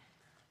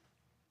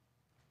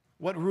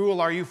 What rule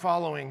are you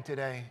following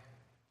today?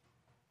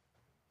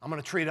 I'm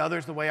going to treat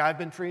others the way I've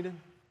been treated?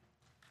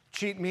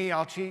 Cheat me,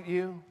 I'll cheat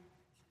you?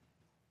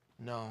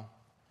 No.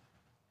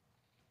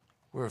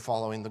 We're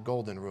following the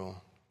golden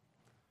rule,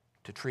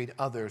 to treat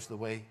others the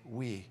way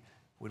we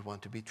would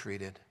want to be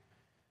treated.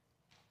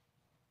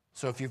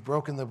 So if you've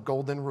broken the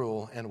golden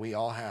rule, and we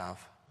all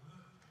have,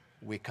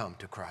 we come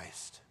to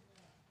Christ.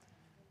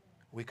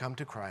 We come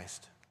to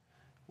Christ.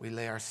 We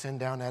lay our sin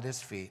down at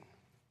His feet,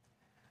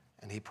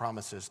 and He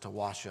promises to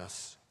wash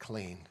us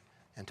clean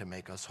and to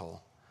make us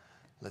whole.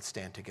 Let's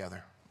stand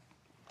together.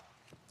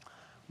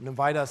 I'm going to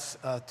invite us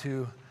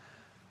to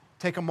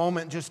take a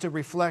moment just to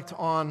reflect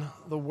on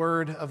the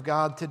Word of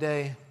God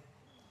today.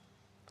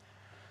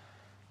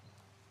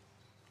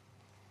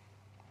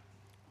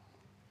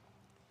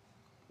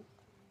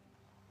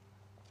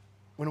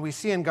 When we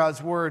see in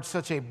God's Word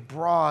such a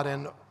broad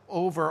and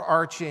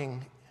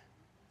overarching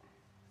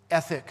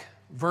ethic,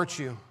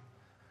 virtue,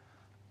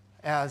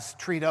 as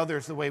treat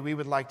others the way we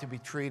would like to be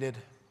treated,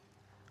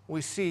 we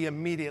see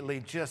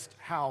immediately just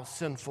how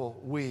sinful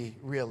we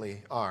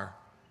really are.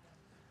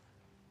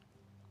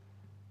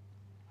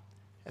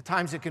 At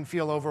times it can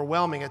feel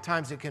overwhelming. At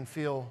times it can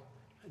feel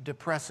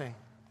depressing.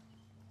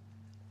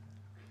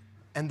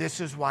 And this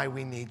is why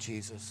we need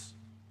Jesus.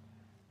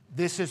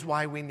 This is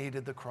why we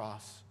needed the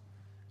cross.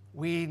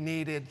 We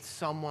needed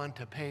someone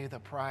to pay the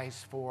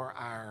price for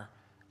our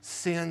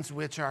sins,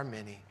 which are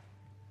many.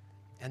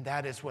 And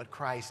that is what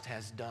Christ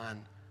has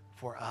done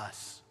for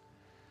us.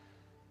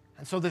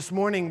 And so this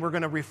morning we're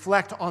going to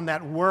reflect on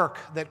that work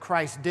that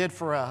Christ did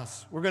for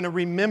us. We're going to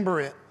remember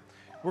it.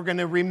 We're going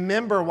to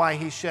remember why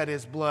He shed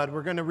His blood.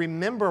 We're going to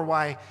remember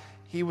why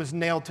He was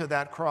nailed to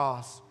that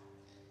cross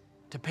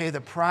to pay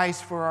the price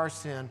for our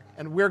sin.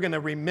 And we're going to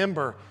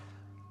remember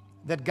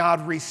that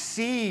God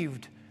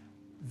received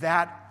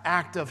that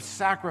act of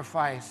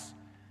sacrifice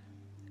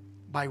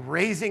by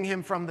raising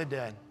Him from the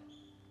dead,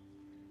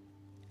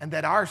 and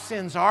that our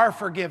sins are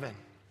forgiven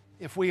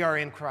if we are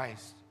in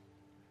Christ.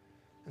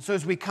 And so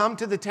as we come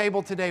to the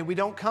table today, we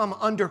don't come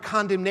under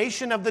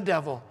condemnation of the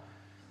devil,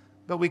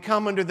 but we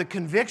come under the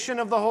conviction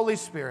of the Holy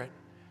Spirit,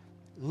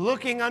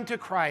 looking unto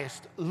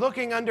Christ,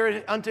 looking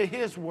unto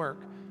His work,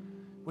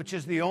 which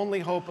is the only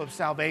hope of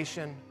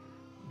salvation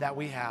that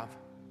we have.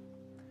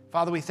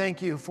 Father, we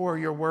thank You for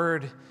Your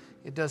word.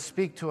 It does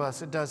speak to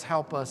us. It does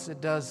help us.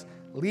 It does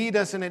lead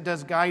us, and it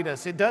does guide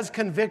us. It does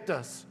convict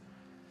us.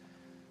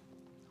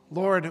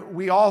 Lord,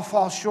 we all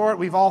fall short.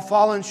 We've all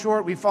fallen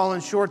short. We've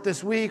fallen short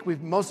this week.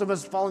 Most of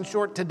us fallen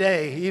short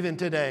today, even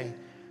today,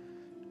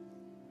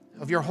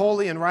 of Your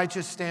holy and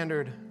righteous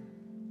standard.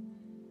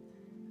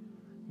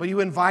 But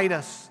You invite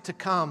us to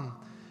come.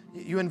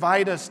 You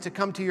invite us to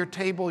come to Your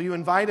table. You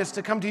invite us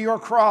to come to Your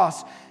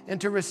cross and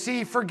to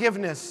receive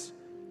forgiveness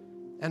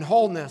and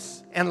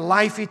wholeness and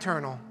life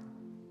eternal.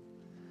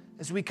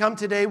 As we come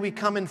today, we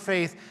come in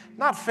faith,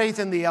 not faith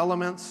in the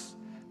elements,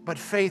 but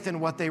faith in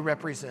what they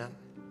represent.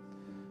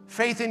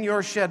 Faith in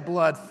Your shed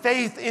blood,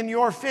 faith in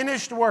Your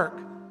finished work.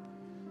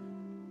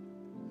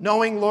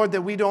 Knowing, Lord,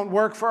 that we don't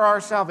work for our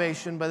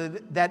salvation,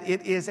 but that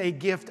it is a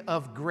gift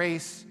of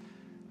grace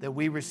that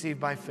we receive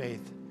by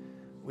faith.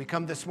 We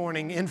come this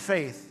morning in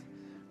faith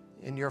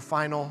in Your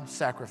final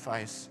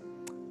sacrifice.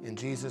 In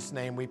Jesus'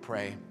 name we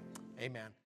pray. Amen.